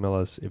 or email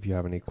us if you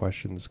have any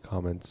questions,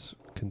 comments,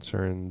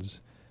 concerns,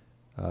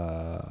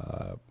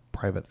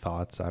 private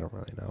thoughts. I don't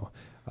really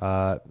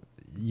know.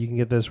 You can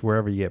get this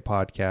wherever you get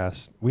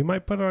podcasts. We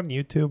might put it on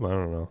YouTube. I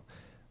don't know.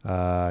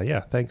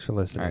 Yeah, thanks for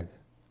listening. All right.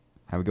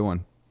 Have a good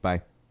one.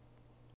 Bye.